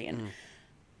brilliant.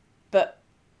 But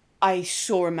I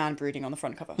saw a man brooding on the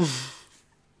front cover.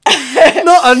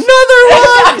 Not another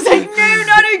one! I was like, no,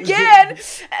 not again!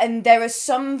 And there are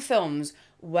some films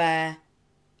where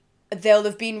they'll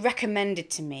have been recommended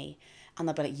to me and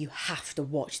they'll be like, you have to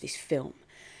watch this film.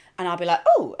 And I'll be like,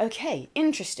 oh, okay,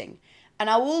 interesting. And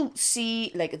I will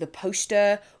see like the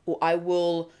poster, or I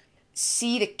will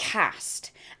see the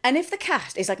cast. And if the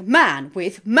cast is like man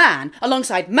with man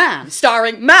alongside man,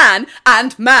 starring man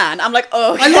and man, I'm like,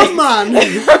 oh, okay. I love Man.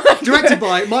 Directed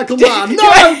by Michael Mann.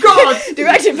 No, God.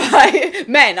 Directed by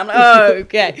men. I'm like, oh,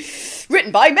 okay.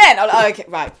 Written by men. I'm like, oh, okay,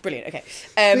 right, brilliant. Okay.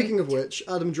 Speaking of which,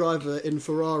 Adam Driver in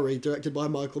Ferrari, directed by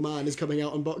Michael Mann, is coming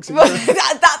out on Boxing Well, Day.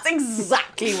 that's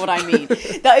exactly what I mean.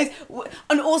 That is,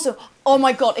 and also, oh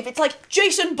my God, if it's like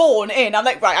Jason Bourne in, I'm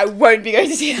like, right, I won't be going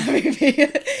to see that movie.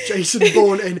 Jason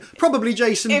Bourne in, probably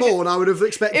Jason Bourne. I would have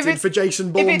expected for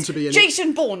Jason Bourne to be in.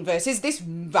 Jason Bourne versus this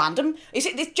random. Is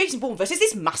it this Jason Bourne versus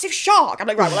this massive shark? I'm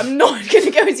like, right, well, I'm not going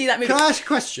to go and see that movie. Can I ask a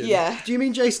question? Yeah. Do you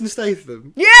mean Jason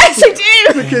Statham? Yes, I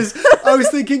do. Because I was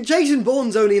thinking Jason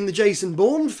Bourne's only in the Jason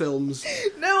Bourne films.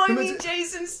 No, I mean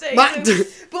Jason Statham,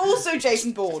 but also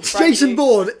Jason Bourne. Jason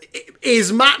Bourne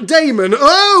is Matt Damon.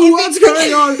 Oh, what's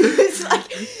going on? It's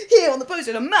like here on the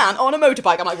poster, a man on a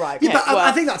motorbike. I'm like, right, okay. Yeah, but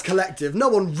I think that's collective. No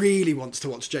one really wants to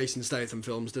watch Jason Statham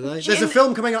films, do they? There's a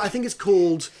film coming out. I think it's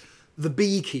called The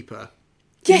Beekeeper.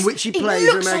 Yes, in which he plays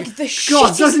it looks like the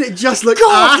God, doesn't it just look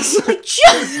ass? I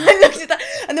looked at that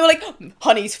and they were like,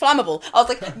 honey's flammable. I was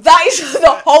like, that is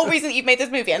the whole reason that you've made this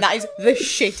movie, and that is the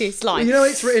shittest line. You know,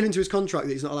 it's written into his contract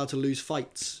that he's not allowed to lose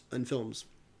fights in films.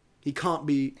 He can't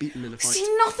be beaten in a fight.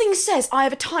 See, nothing says I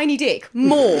have a tiny dick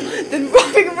more than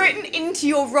having written into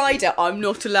your rider, I'm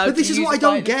not allowed to use But this is what I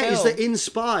don't get, film. is that in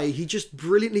Spy, he just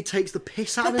brilliantly takes the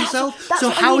piss out of himself. that's So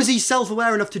what I how mean. is he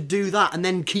self-aware enough to do that and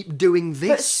then keep doing this?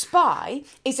 But Spy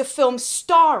is a film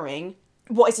starring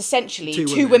what is essentially two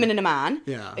women. women and a man.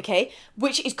 Yeah. Okay?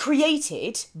 Which is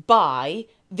created by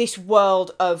this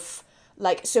world of...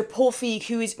 Like, so Paul Feig,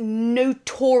 who is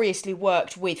notoriously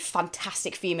worked with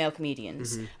fantastic female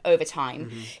comedians over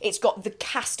time. It's got the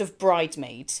cast of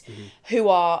Bridesmaids, who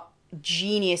are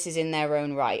geniuses in their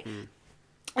own right.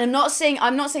 I'm not saying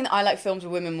that I like films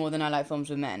with women more than I like films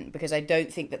with men, because I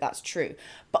don't think that that's true.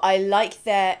 But I like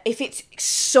if it's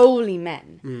solely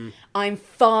men, I'm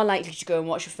far likely to go and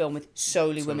watch a film with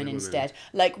solely women instead.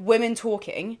 Like, Women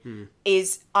Talking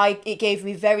it gave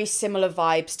me very similar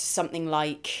vibes to something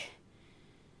like...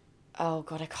 Oh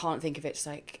God, I can't think of its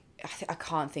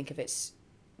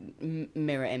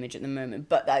mirror image at the moment.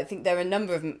 But I think there are a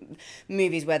number of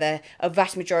movies where a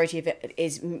vast majority of it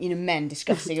is men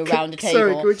discussing around a table.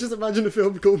 Sorry, can we just imagine a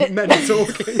film called Men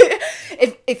Talking?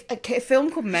 If a film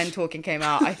called Men Talking came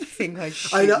out, I think I'd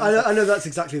shoot I know that's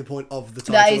exactly the point of the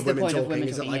title. That is of the Women point of Talking. Women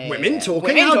Is it Talking, like yeah, women yeah. talking?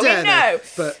 Women How talking? dare No. they?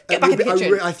 But Get back in the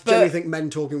kitchen. I generally think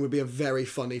Men Talking would be a very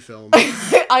funny film.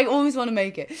 I always want to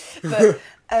make it, but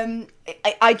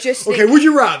I just think... Okay, would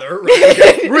you rather? Right,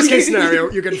 okay. Worst case scenario,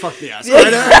 you're getting fucked in the ass.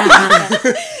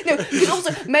 No, because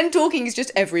also Men Talking is just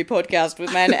every podcast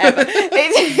with men ever.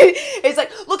 It's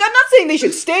like, look, I'm not saying they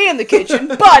should stay in the kitchen,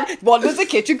 but what was the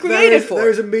kitchen created for? There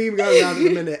is a meme going around at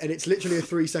the minute, and it's literally a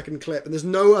 3-second clip, and there's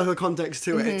no other context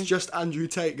to it. It's just Andrew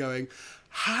Tate going,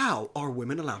 "How are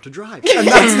women allowed to drive?" And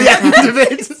that's the end of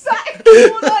it.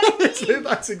 Exactly what I mean.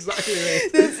 That's exactly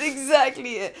it. That's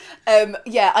exactly it.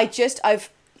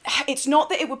 It's not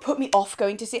that it would put me off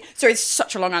going to see it. Sorry, it's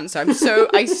such a long answer. I'm so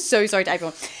sorry to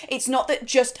everyone. It's not that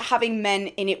just having men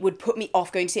in it would put me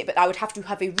off going to see it, but I would have to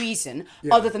have a reason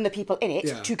other than the people in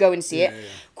it to go and see it.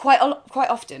 Quite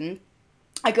often,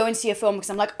 I go and see a film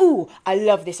because I'm like, ooh, I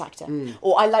love this actor,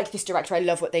 or I like this director, I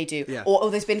love what they do,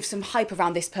 or there's been some hype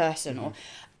around this person, or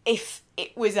if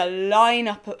it was a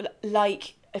lineup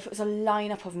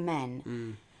of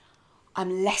men.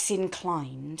 I'm less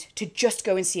inclined to just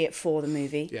go and see it for the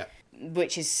movie. Yeah.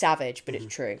 Which is savage, but it's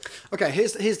true. Okay,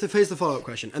 here's the follow-up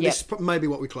question, and this may be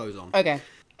what we close on. Okay.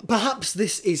 Perhaps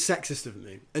this is sexist of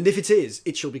me, and if it is,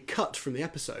 it shall be cut from the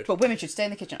episode. But women should stay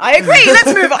in the kitchen. I agree.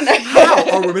 Let's move on. How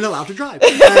are women allowed to drive?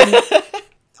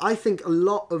 I think a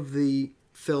lot of the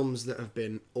films that have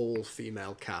been all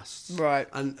female casts, right,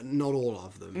 and not all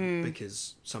of them,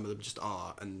 because some of them just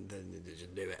are, and then they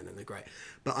just do it, and then they're great.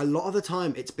 But a lot of the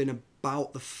time, it's been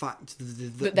about the fact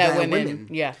that they're women.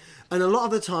 Yeah, and a lot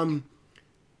of the time,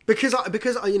 because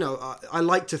I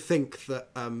like to think that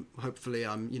hopefully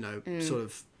I'm sort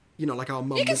of like our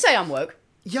mum. You can say I'm woke.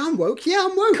 Yeah, I'm woke. Yeah,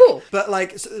 I'm woke. Cool. But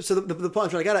like, so the point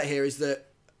I'm trying to get at here is that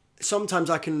sometimes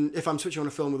I can, if I'm switching on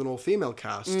a film with an all-female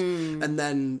cast, and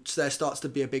then there starts to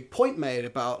be a big point made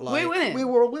about like we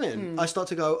were all women, I start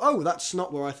to go, oh, that's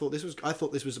not where I thought this was. I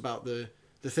thought this was about the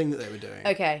thing that they were doing.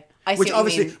 Okay, I see.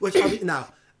 Now,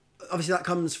 obviously that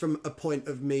comes from a point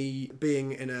of me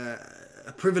being in a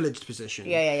privileged position.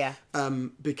 Yeah.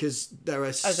 Because there are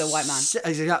as a white man.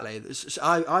 Exactly.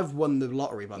 I've won the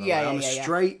lottery, by the way. I'm a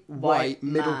straight white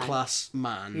middle class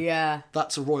man. Yeah.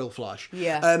 That's a royal flush.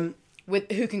 Yeah.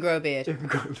 With who can grow a beard. Who can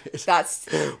grow a beard. That's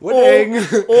winning.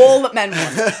 All that men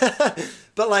want.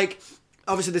 But like,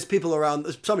 obviously there's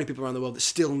so many people around the world that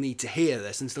still need to hear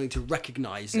this and still need to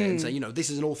recognise it and say, this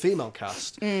is an all-female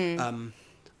cast. And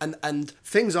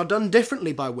things are done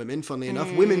differently by women, funnily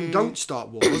enough. Women don't start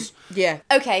wars. Yeah.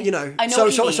 Okay. I know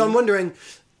what you mean. So I'm wondering,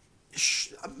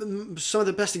 some of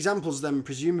the best examples then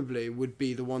presumably would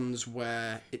be the ones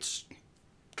where it's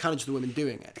kind of just the women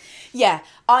doing it. Yeah,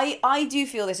 I do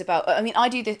feel this about. I mean,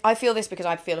 I feel this because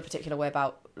I feel a particular way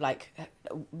about like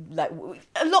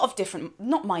a lot of different,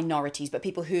 not minorities, but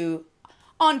people who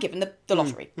aren't given the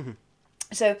lottery. Mm-hmm.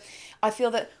 So I feel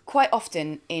that quite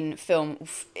often in film,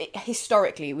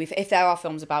 historically, if there are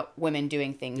films about women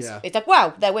doing things, it's like,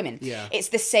 wow, they're women. Yeah. It's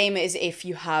the same as if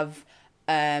you have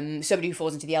somebody who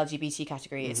falls into the LGBT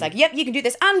category. It's like, yep, you can do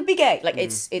this and be gay. Like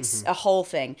it's a whole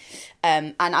thing.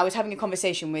 And I was having a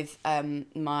conversation with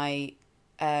my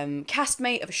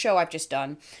castmate of a show I've just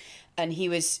done. And he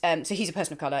was, so he's a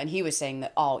person of colour, and he was saying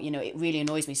that, it really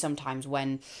annoys me sometimes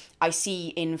when I see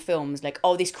in films, like,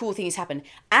 this cool thing has happened,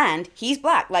 and he's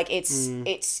black. Like, it's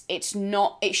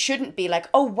not, it shouldn't be like,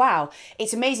 oh, wow,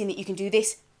 it's amazing that you can do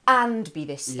this and be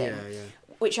this thing.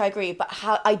 Which I agree, but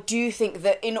I do think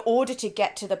that in order to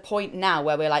get to the point now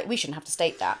where we're like, we shouldn't have to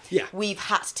state that, we've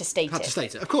had to state it. Had to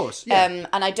state it, of course. Yeah.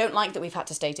 And I don't like that we've had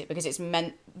to state it because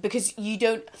because you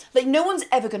don't, like, no one's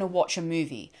ever going to watch a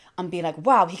movie and be like,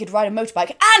 wow, he could ride a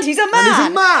motorbike and he's a man! And he's a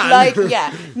man! Like,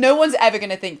 yeah, no one's ever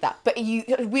going to think that. But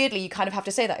weirdly, you kind of have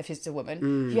to say that if it's a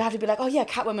woman. You have to be like, oh yeah,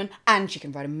 Catwoman, and she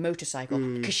can ride a motorcycle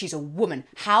because she's a woman.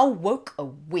 How woke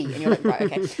are we? And you're like, right,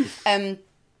 okay.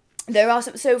 There are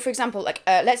some, so for example, like,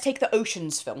 let's take the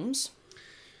Oceans films.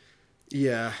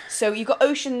 Yeah. So you've got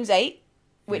Oceans 8,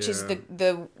 which is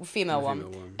the female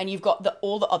one, and you've got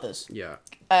all the others. Yeah.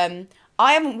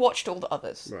 I haven't watched all the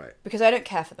others. Right. Because I don't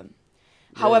care for them.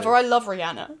 However, I love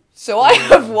Rihanna, so I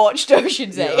have watched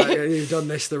Oceans 8. Yeah, you've done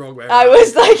this the wrong way around. I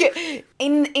was like,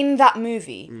 in that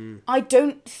movie, I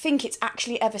don't think it's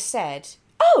actually ever said,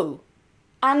 oh,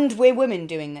 and we're women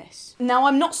doing this. Now,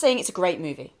 I'm not saying it's a great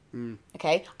movie.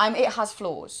 Okay, it has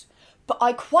flaws, but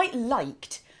I quite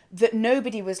liked that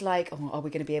nobody was like, "Oh, are we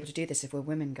going to be able to do this if we're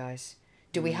women, guys?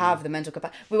 Do we have the mental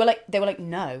capacity?" They were like,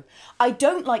 "No." I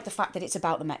don't like the fact that it's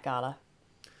about the Met Gala.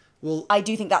 Well, I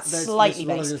do think that's slightly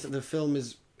based. The film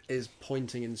is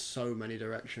pointing in so many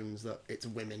directions that it's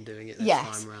women doing it this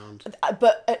time round.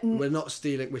 But we're not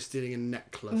stealing. We're stealing a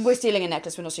necklace. We're stealing a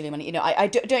necklace. We're not stealing money. You know,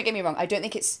 don't get me wrong. I don't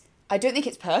think it's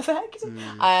perfect.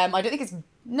 I don't think it's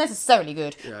necessarily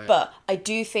good, but I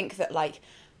do think that, like,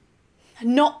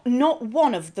 not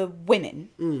one of the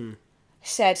women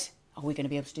said, "Are we going to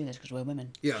be able to do this because we're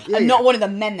women?" And not one of the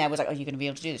men there was like, "Are you going to be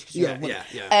able to do this because you're a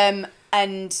woman?"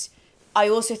 And I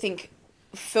also think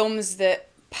films that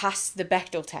pass the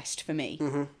Bechdel test for me.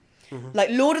 Like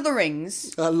Lord of the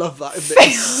Rings. I love that.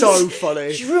 It's so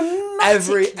funny.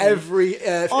 Every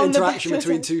interaction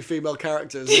between two female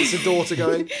characters, it's a daughter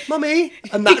going, "Mummy,"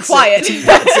 and that's be quiet.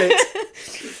 That's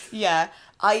it. Yeah,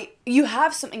 you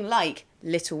have something like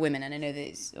Little Women, and I know that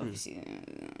it's obviously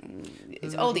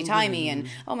it's oldie timey, and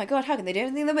oh my god, how can they do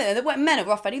anything? The men are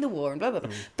off fighting the war and blah blah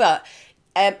blah. But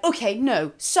okay,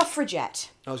 no,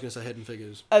 Suffragette. I was going to say Hidden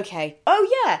Figures. Okay.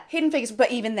 Oh, yeah, Hidden Figures.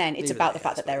 But even then, it's about the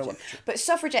fact that they're a woman. But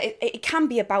Suffragette, it can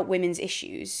be about women's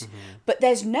issues. But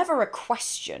there's never a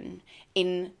question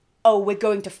in, oh, we're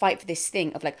going to fight for this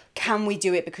thing of like, can we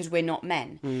do it because we're not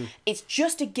men? It's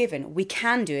just a given. We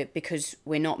can do it because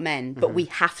we're not men, but we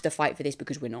have to fight for this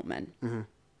because we're not men.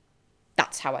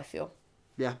 That's how I feel.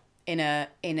 Yeah. In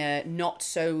a not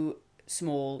so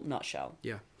small nutshell.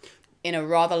 Yeah. In a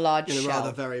rather large shell. In a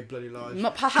rather very bloody large.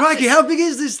 Crikey, how big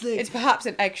is this thing? It's perhaps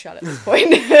an eggshell at this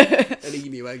point. An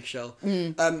emu eggshell.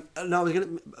 No, I was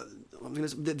gonna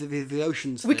the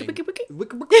oceans thing. Wiki.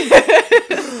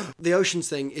 The oceans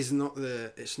thing is not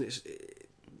the. It's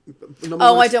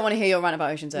I don't want to hear your rant about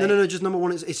Ocean's 8. No. Just number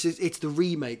one. It's the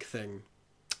remake thing.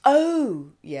 Oh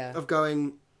yeah. Of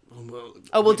going.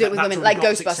 We'll do it with women, like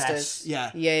Ghostbusters. Success.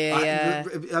 Yeah.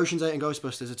 Ocean's 8 and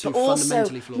Ghostbusters are two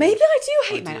fundamentally flawed. Maybe I do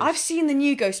hate men. I've seen the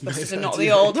new Ghostbusters and not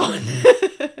the old one.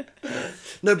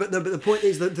 No, but the point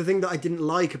is that the thing that I didn't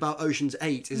like about Ocean's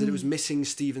 8 is that it was missing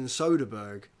Steven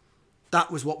Soderbergh.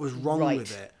 That was what was wrong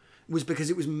with it. Was because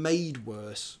it was made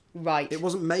worse. Right. It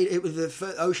wasn't made. It was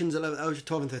the Ocean's 11,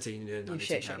 12 and 13. Yeah.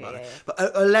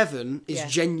 But 11 is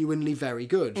genuinely very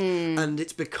good, and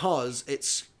it's because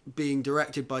it's being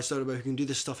directed by Soderbergh, who can do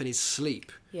this stuff in his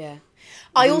sleep. Yeah.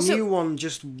 The new one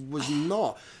just was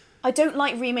not. I don't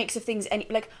like remakes of things.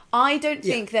 I don't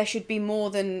think there should be more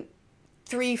than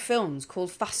 3 films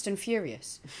called Fast and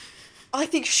Furious. I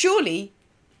think surely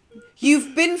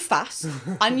you've been fast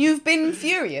and you've been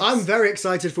furious. I'm very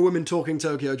excited for women talking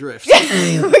Tokyo Drift.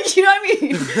 You know what I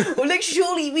mean? Well,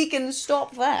 surely we can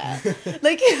stop there.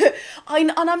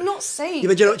 And I'm not saying. Yeah,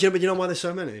 but you know why there's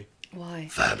so many? Why?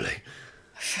 Family.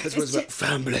 That's what it's about.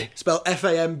 Family. Spelled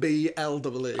FAMBLEE.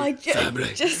 Family.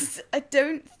 I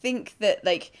don't think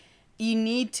that, you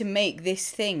need to make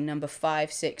this thing number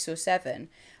 5, 6, or 7.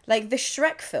 Like the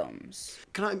Shrek films.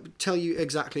 Can I tell you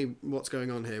exactly what's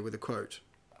going on here with a quote?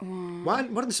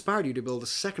 What inspired you to build a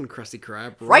second Krusty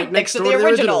Krab right next to the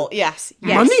original? Yes.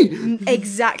 Money!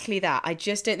 Exactly that. I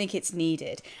just don't think it's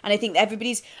needed. And I think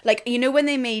everybody's, when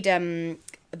they made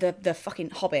the fucking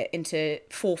Hobbit into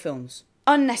 4 films.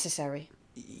 Unnecessary.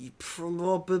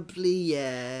 Probably,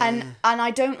 yeah. And I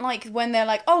don't like when they're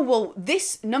like, oh, well,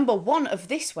 this number 1 of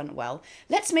this went well.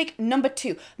 Let's make number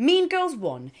 2. Mean Girls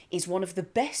 1 is one of the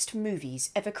best movies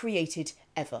ever created,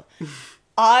 ever.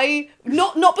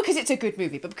 Not because it's a good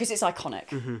movie, but because it's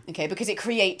iconic. Okay, because it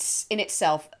creates in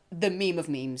itself the meme of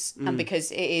memes, and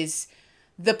because it is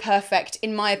the perfect,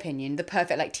 in my opinion, the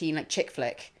perfect, like, teen, like, chick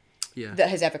flick that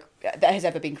has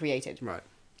ever been created. Right.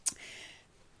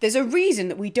 There's a reason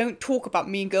that we don't talk about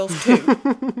Mean Girls 2.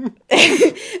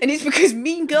 And it's because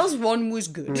Mean Girls 1 was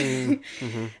good.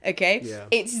 Okay? Yeah.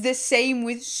 It's the same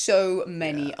with so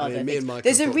many other me and things. Mike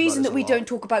There's have a talked reason about that this we a lot. don't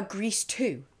talk about Grease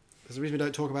 2. There's a reason we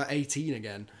don't talk about 18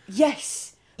 again.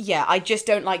 Yes. Yeah, I just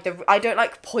don't like I don't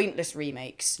like pointless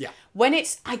remakes. Yeah. When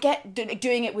I get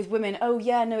doing it with women, oh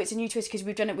yeah, no, it's a new twist because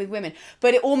we've done it with women.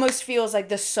 But it almost feels like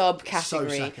the subcategory. So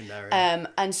secondary.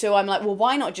 And so I'm like, well,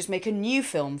 why not just make a new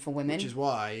film for women? Which is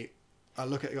why I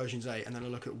look at Ocean's 8 and then I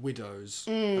look at Widows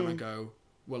and I go,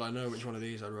 well, I know which one of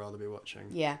these I'd rather be watching.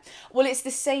 Yeah. Well, it's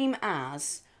the same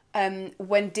as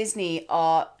when Disney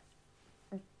are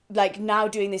like now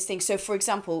doing this thing. So, for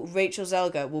example, Rachel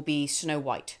Zelga will be Snow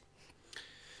White.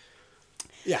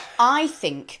 Yeah. I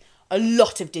think a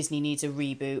lot of Disney needs a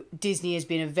reboot. Disney has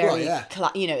been a very,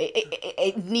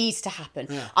 it needs to happen.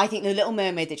 Yeah. I think The Little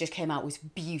Mermaid that just came out was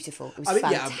beautiful. It was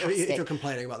fantastic. Yeah, if you're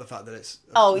complaining about the fact that it's...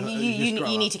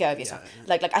 you need to go over yourself. Yeah.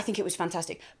 Like I think it was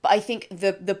fantastic. But I think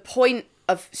the point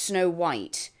of Snow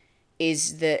White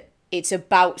is that it's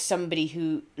about somebody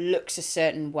who looks a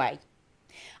certain way.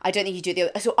 I don't think you do the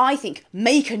other. So I think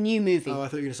make a new movie. Oh, I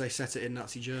thought you were going to say set it in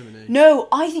Nazi Germany. No,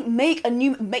 I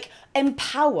think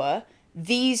empower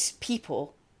these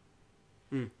people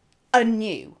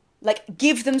anew. Like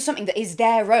give them something that is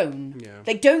their own. Yeah.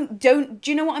 Like don't do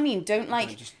you know what I mean? Don't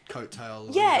like just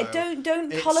coattail. Yeah,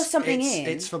 don't colour something in.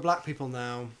 It's for black people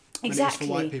now. Exactly. And it was for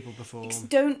white people before.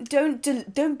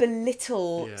 Don't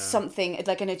belittle Yeah. something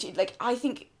like I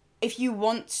think if you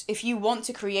want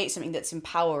to create something that's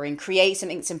empowering, create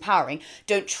something that's empowering.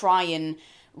 Don't try and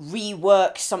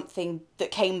rework something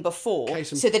that came before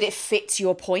so that it fits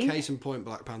your point. Case in point,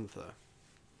 Black Panther.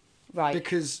 Right.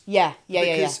 Because yeah.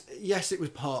 Yes, it was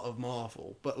part of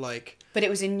Marvel, but it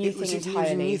was a new thing entirely. It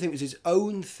was a new thing. It was its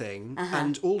own thing,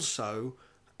 and also,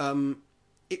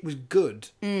 it was good,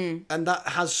 and that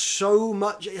has so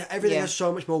much. Everything has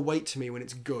so much more weight to me when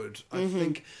it's good. I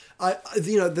think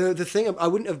the thing I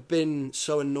wouldn't have been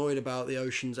so annoyed about the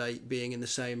Ocean's 8 being in the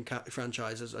same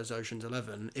franchise as Ocean's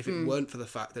 11 if it weren't for the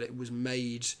fact that it was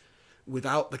made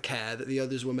without the care that the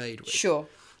others were made with. Sure.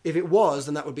 If it was,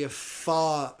 then that would be a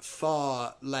far,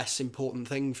 far less important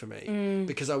thing for me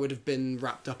because I would have been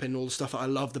wrapped up in all the stuff that I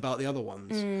loved about the other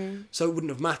ones. So it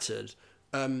wouldn't have mattered.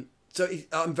 So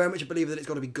I'm very much a believer that it's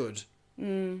got to be good.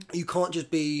 You can't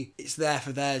just be, it's there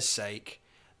for theirs sake,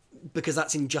 because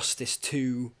that's injustice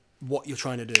to what you're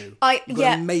trying to do. You've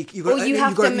got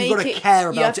to care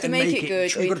about it and make it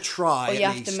good. You've got to try. Or you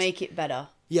have to make it better.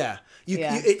 Yeah.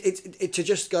 It to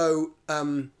just go.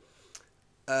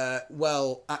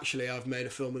 Well, actually, I've made a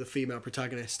film with a female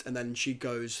protagonist, and then she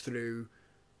goes through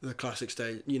the classic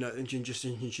stage, and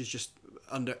she's just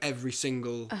under every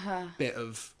single bit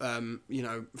of,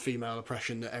 female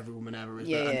oppression that every woman ever is.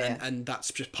 And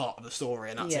that's just part of the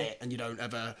story, and that's it. And you don't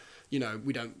ever,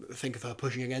 we don't think of her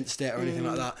pushing against it or anything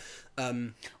like that.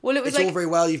 Well, it was all very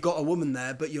well. You've got a woman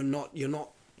there, but you're not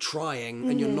trying,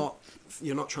 and you're not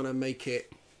trying to make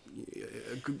it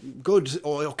good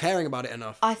or caring about it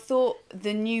enough. I thought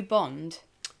the new Bond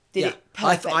did it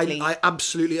perfectly. I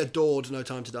absolutely adored No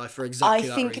Time to Die for exactly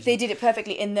that reason. I think they did it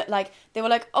perfectly in that, they were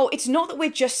like, oh, it's not that we're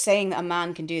just saying that a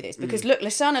man can do this, because look,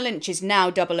 Lashana Lynch is now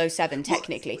 007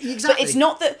 technically. Well, exactly.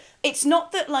 But it's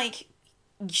not that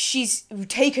she's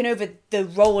taken over the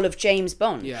role of James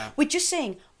Bond. Yeah. We're just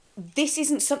saying this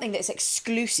isn't something that's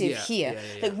exclusive here.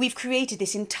 We've created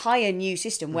this entire new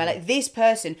system where this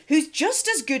person who's just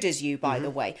as good as you, by the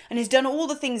way, and has done all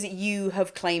the things that you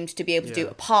have claimed to be able to do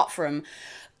apart from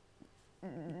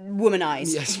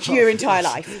womanize your entire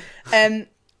life.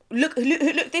 Look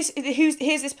here's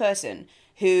this person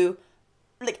who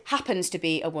happens to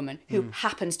be a woman, who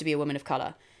happens to be a woman of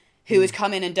colour, who has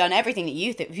come in and done everything that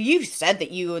you think. You've said that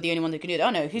you are the only one that can do that.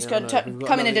 Oh no, who's come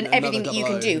in and done everything that you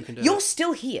can do. You're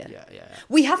still here. Yeah.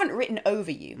 We haven't written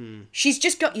over you. She's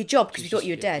just got your job because we thought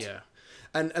you were dead. Yeah.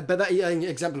 And but that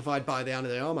exemplified by the Ana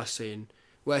de Armas scene,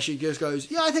 where she just goes,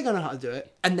 I think I know how to do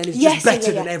it, and then it's just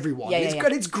better than everyone.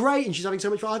 It's great, and she's having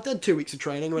so much fun. I've done 2 weeks of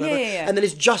training, or whatever, and then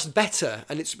it's just better,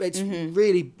 and it's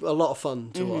really a lot of fun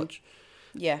to watch.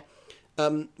 Yeah.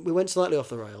 We went slightly off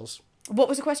the rails. What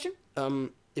was the question?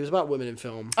 It was about women in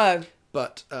film. Oh.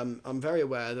 But I'm very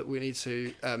aware that we need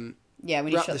to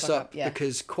wrap this up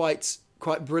because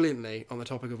quite brilliantly on the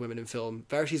topic of women in film,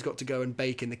 Verity's got to go and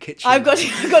bake in the kitchen. I've got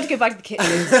to go back to the kitchen.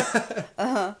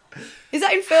 Is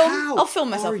that in film? I'll film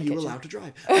myself in the kitchen. Are you allowed to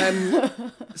drive?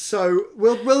 So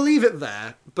we'll leave it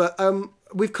there. But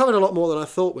we've covered a lot more than I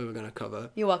thought we were going to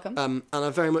cover. You're welcome. And I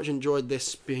very much enjoyed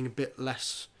this being a bit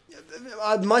less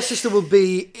My sister will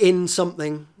be in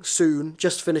something soon.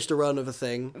 Just finished a run of a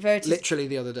thing. Literally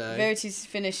the other day. Verity's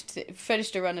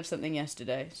finished a run of something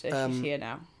yesterday, so she's here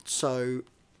now. So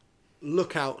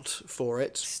look out for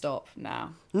it. Stop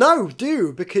now. No,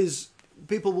 do, because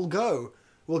people will go.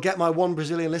 We'll get my one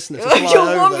Brazilian listener to fly Your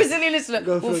over. one Brazilian listener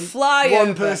will fly over.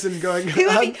 One person going, I'm here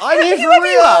for Whoever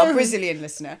you are, Rio. Brazilian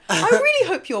listener. I really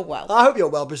hope you're well. I hope you're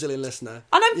well, Brazilian listener.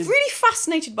 And I'm really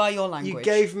fascinated by your language. You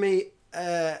gave me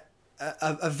a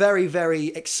very, very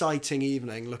exciting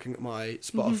evening looking at my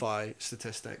Spotify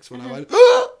statistics when I went,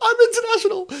 I'm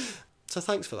international. So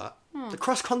thanks for that. The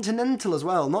cross-continental as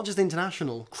well, not just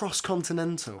international,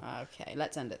 cross-continental. Okay,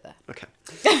 let's end it there. Okay.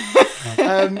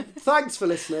 Thanks for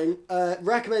listening.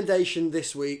 Recommendation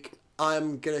this week,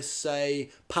 I'm going to say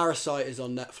Parasite is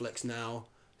on Netflix now.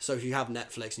 So if you have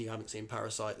Netflix and you haven't seen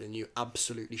Parasite, then you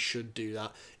absolutely should do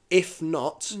that. If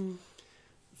not,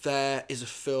 there is a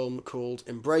film called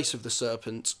Embrace of the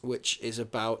Serpent, which is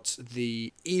about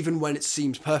even when it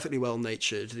seems perfectly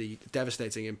well-natured, the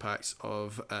devastating impacts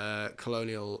of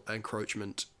colonial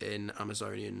encroachment in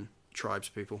Amazonian tribes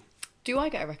people. Do I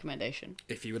get a recommendation?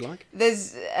 If you would like.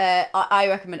 There's, I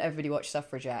recommend everybody watch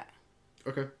Suffragette.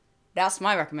 Okay. That's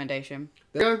my recommendation.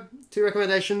 There you go. 2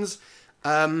 recommendations.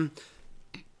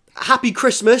 Happy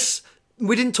Christmas.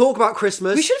 We didn't talk about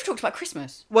Christmas. We should have talked about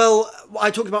Christmas. Well,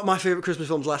 I talked about my favourite Christmas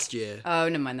films last year. Oh,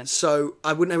 never mind then. So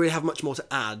I wouldn't really have much more to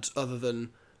add other than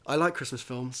I like Christmas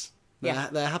films. They're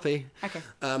happy. Okay.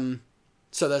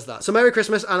 So there's that. So Merry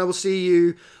Christmas, and I will see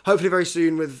you hopefully very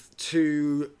soon with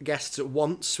 2 guests at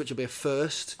once, which will be a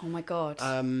first. Oh my God.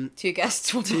 2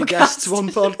 guests, 1 podcast. 2 guests, 1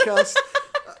 podcast.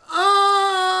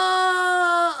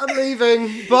 I'm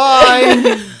leaving.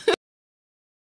 Bye.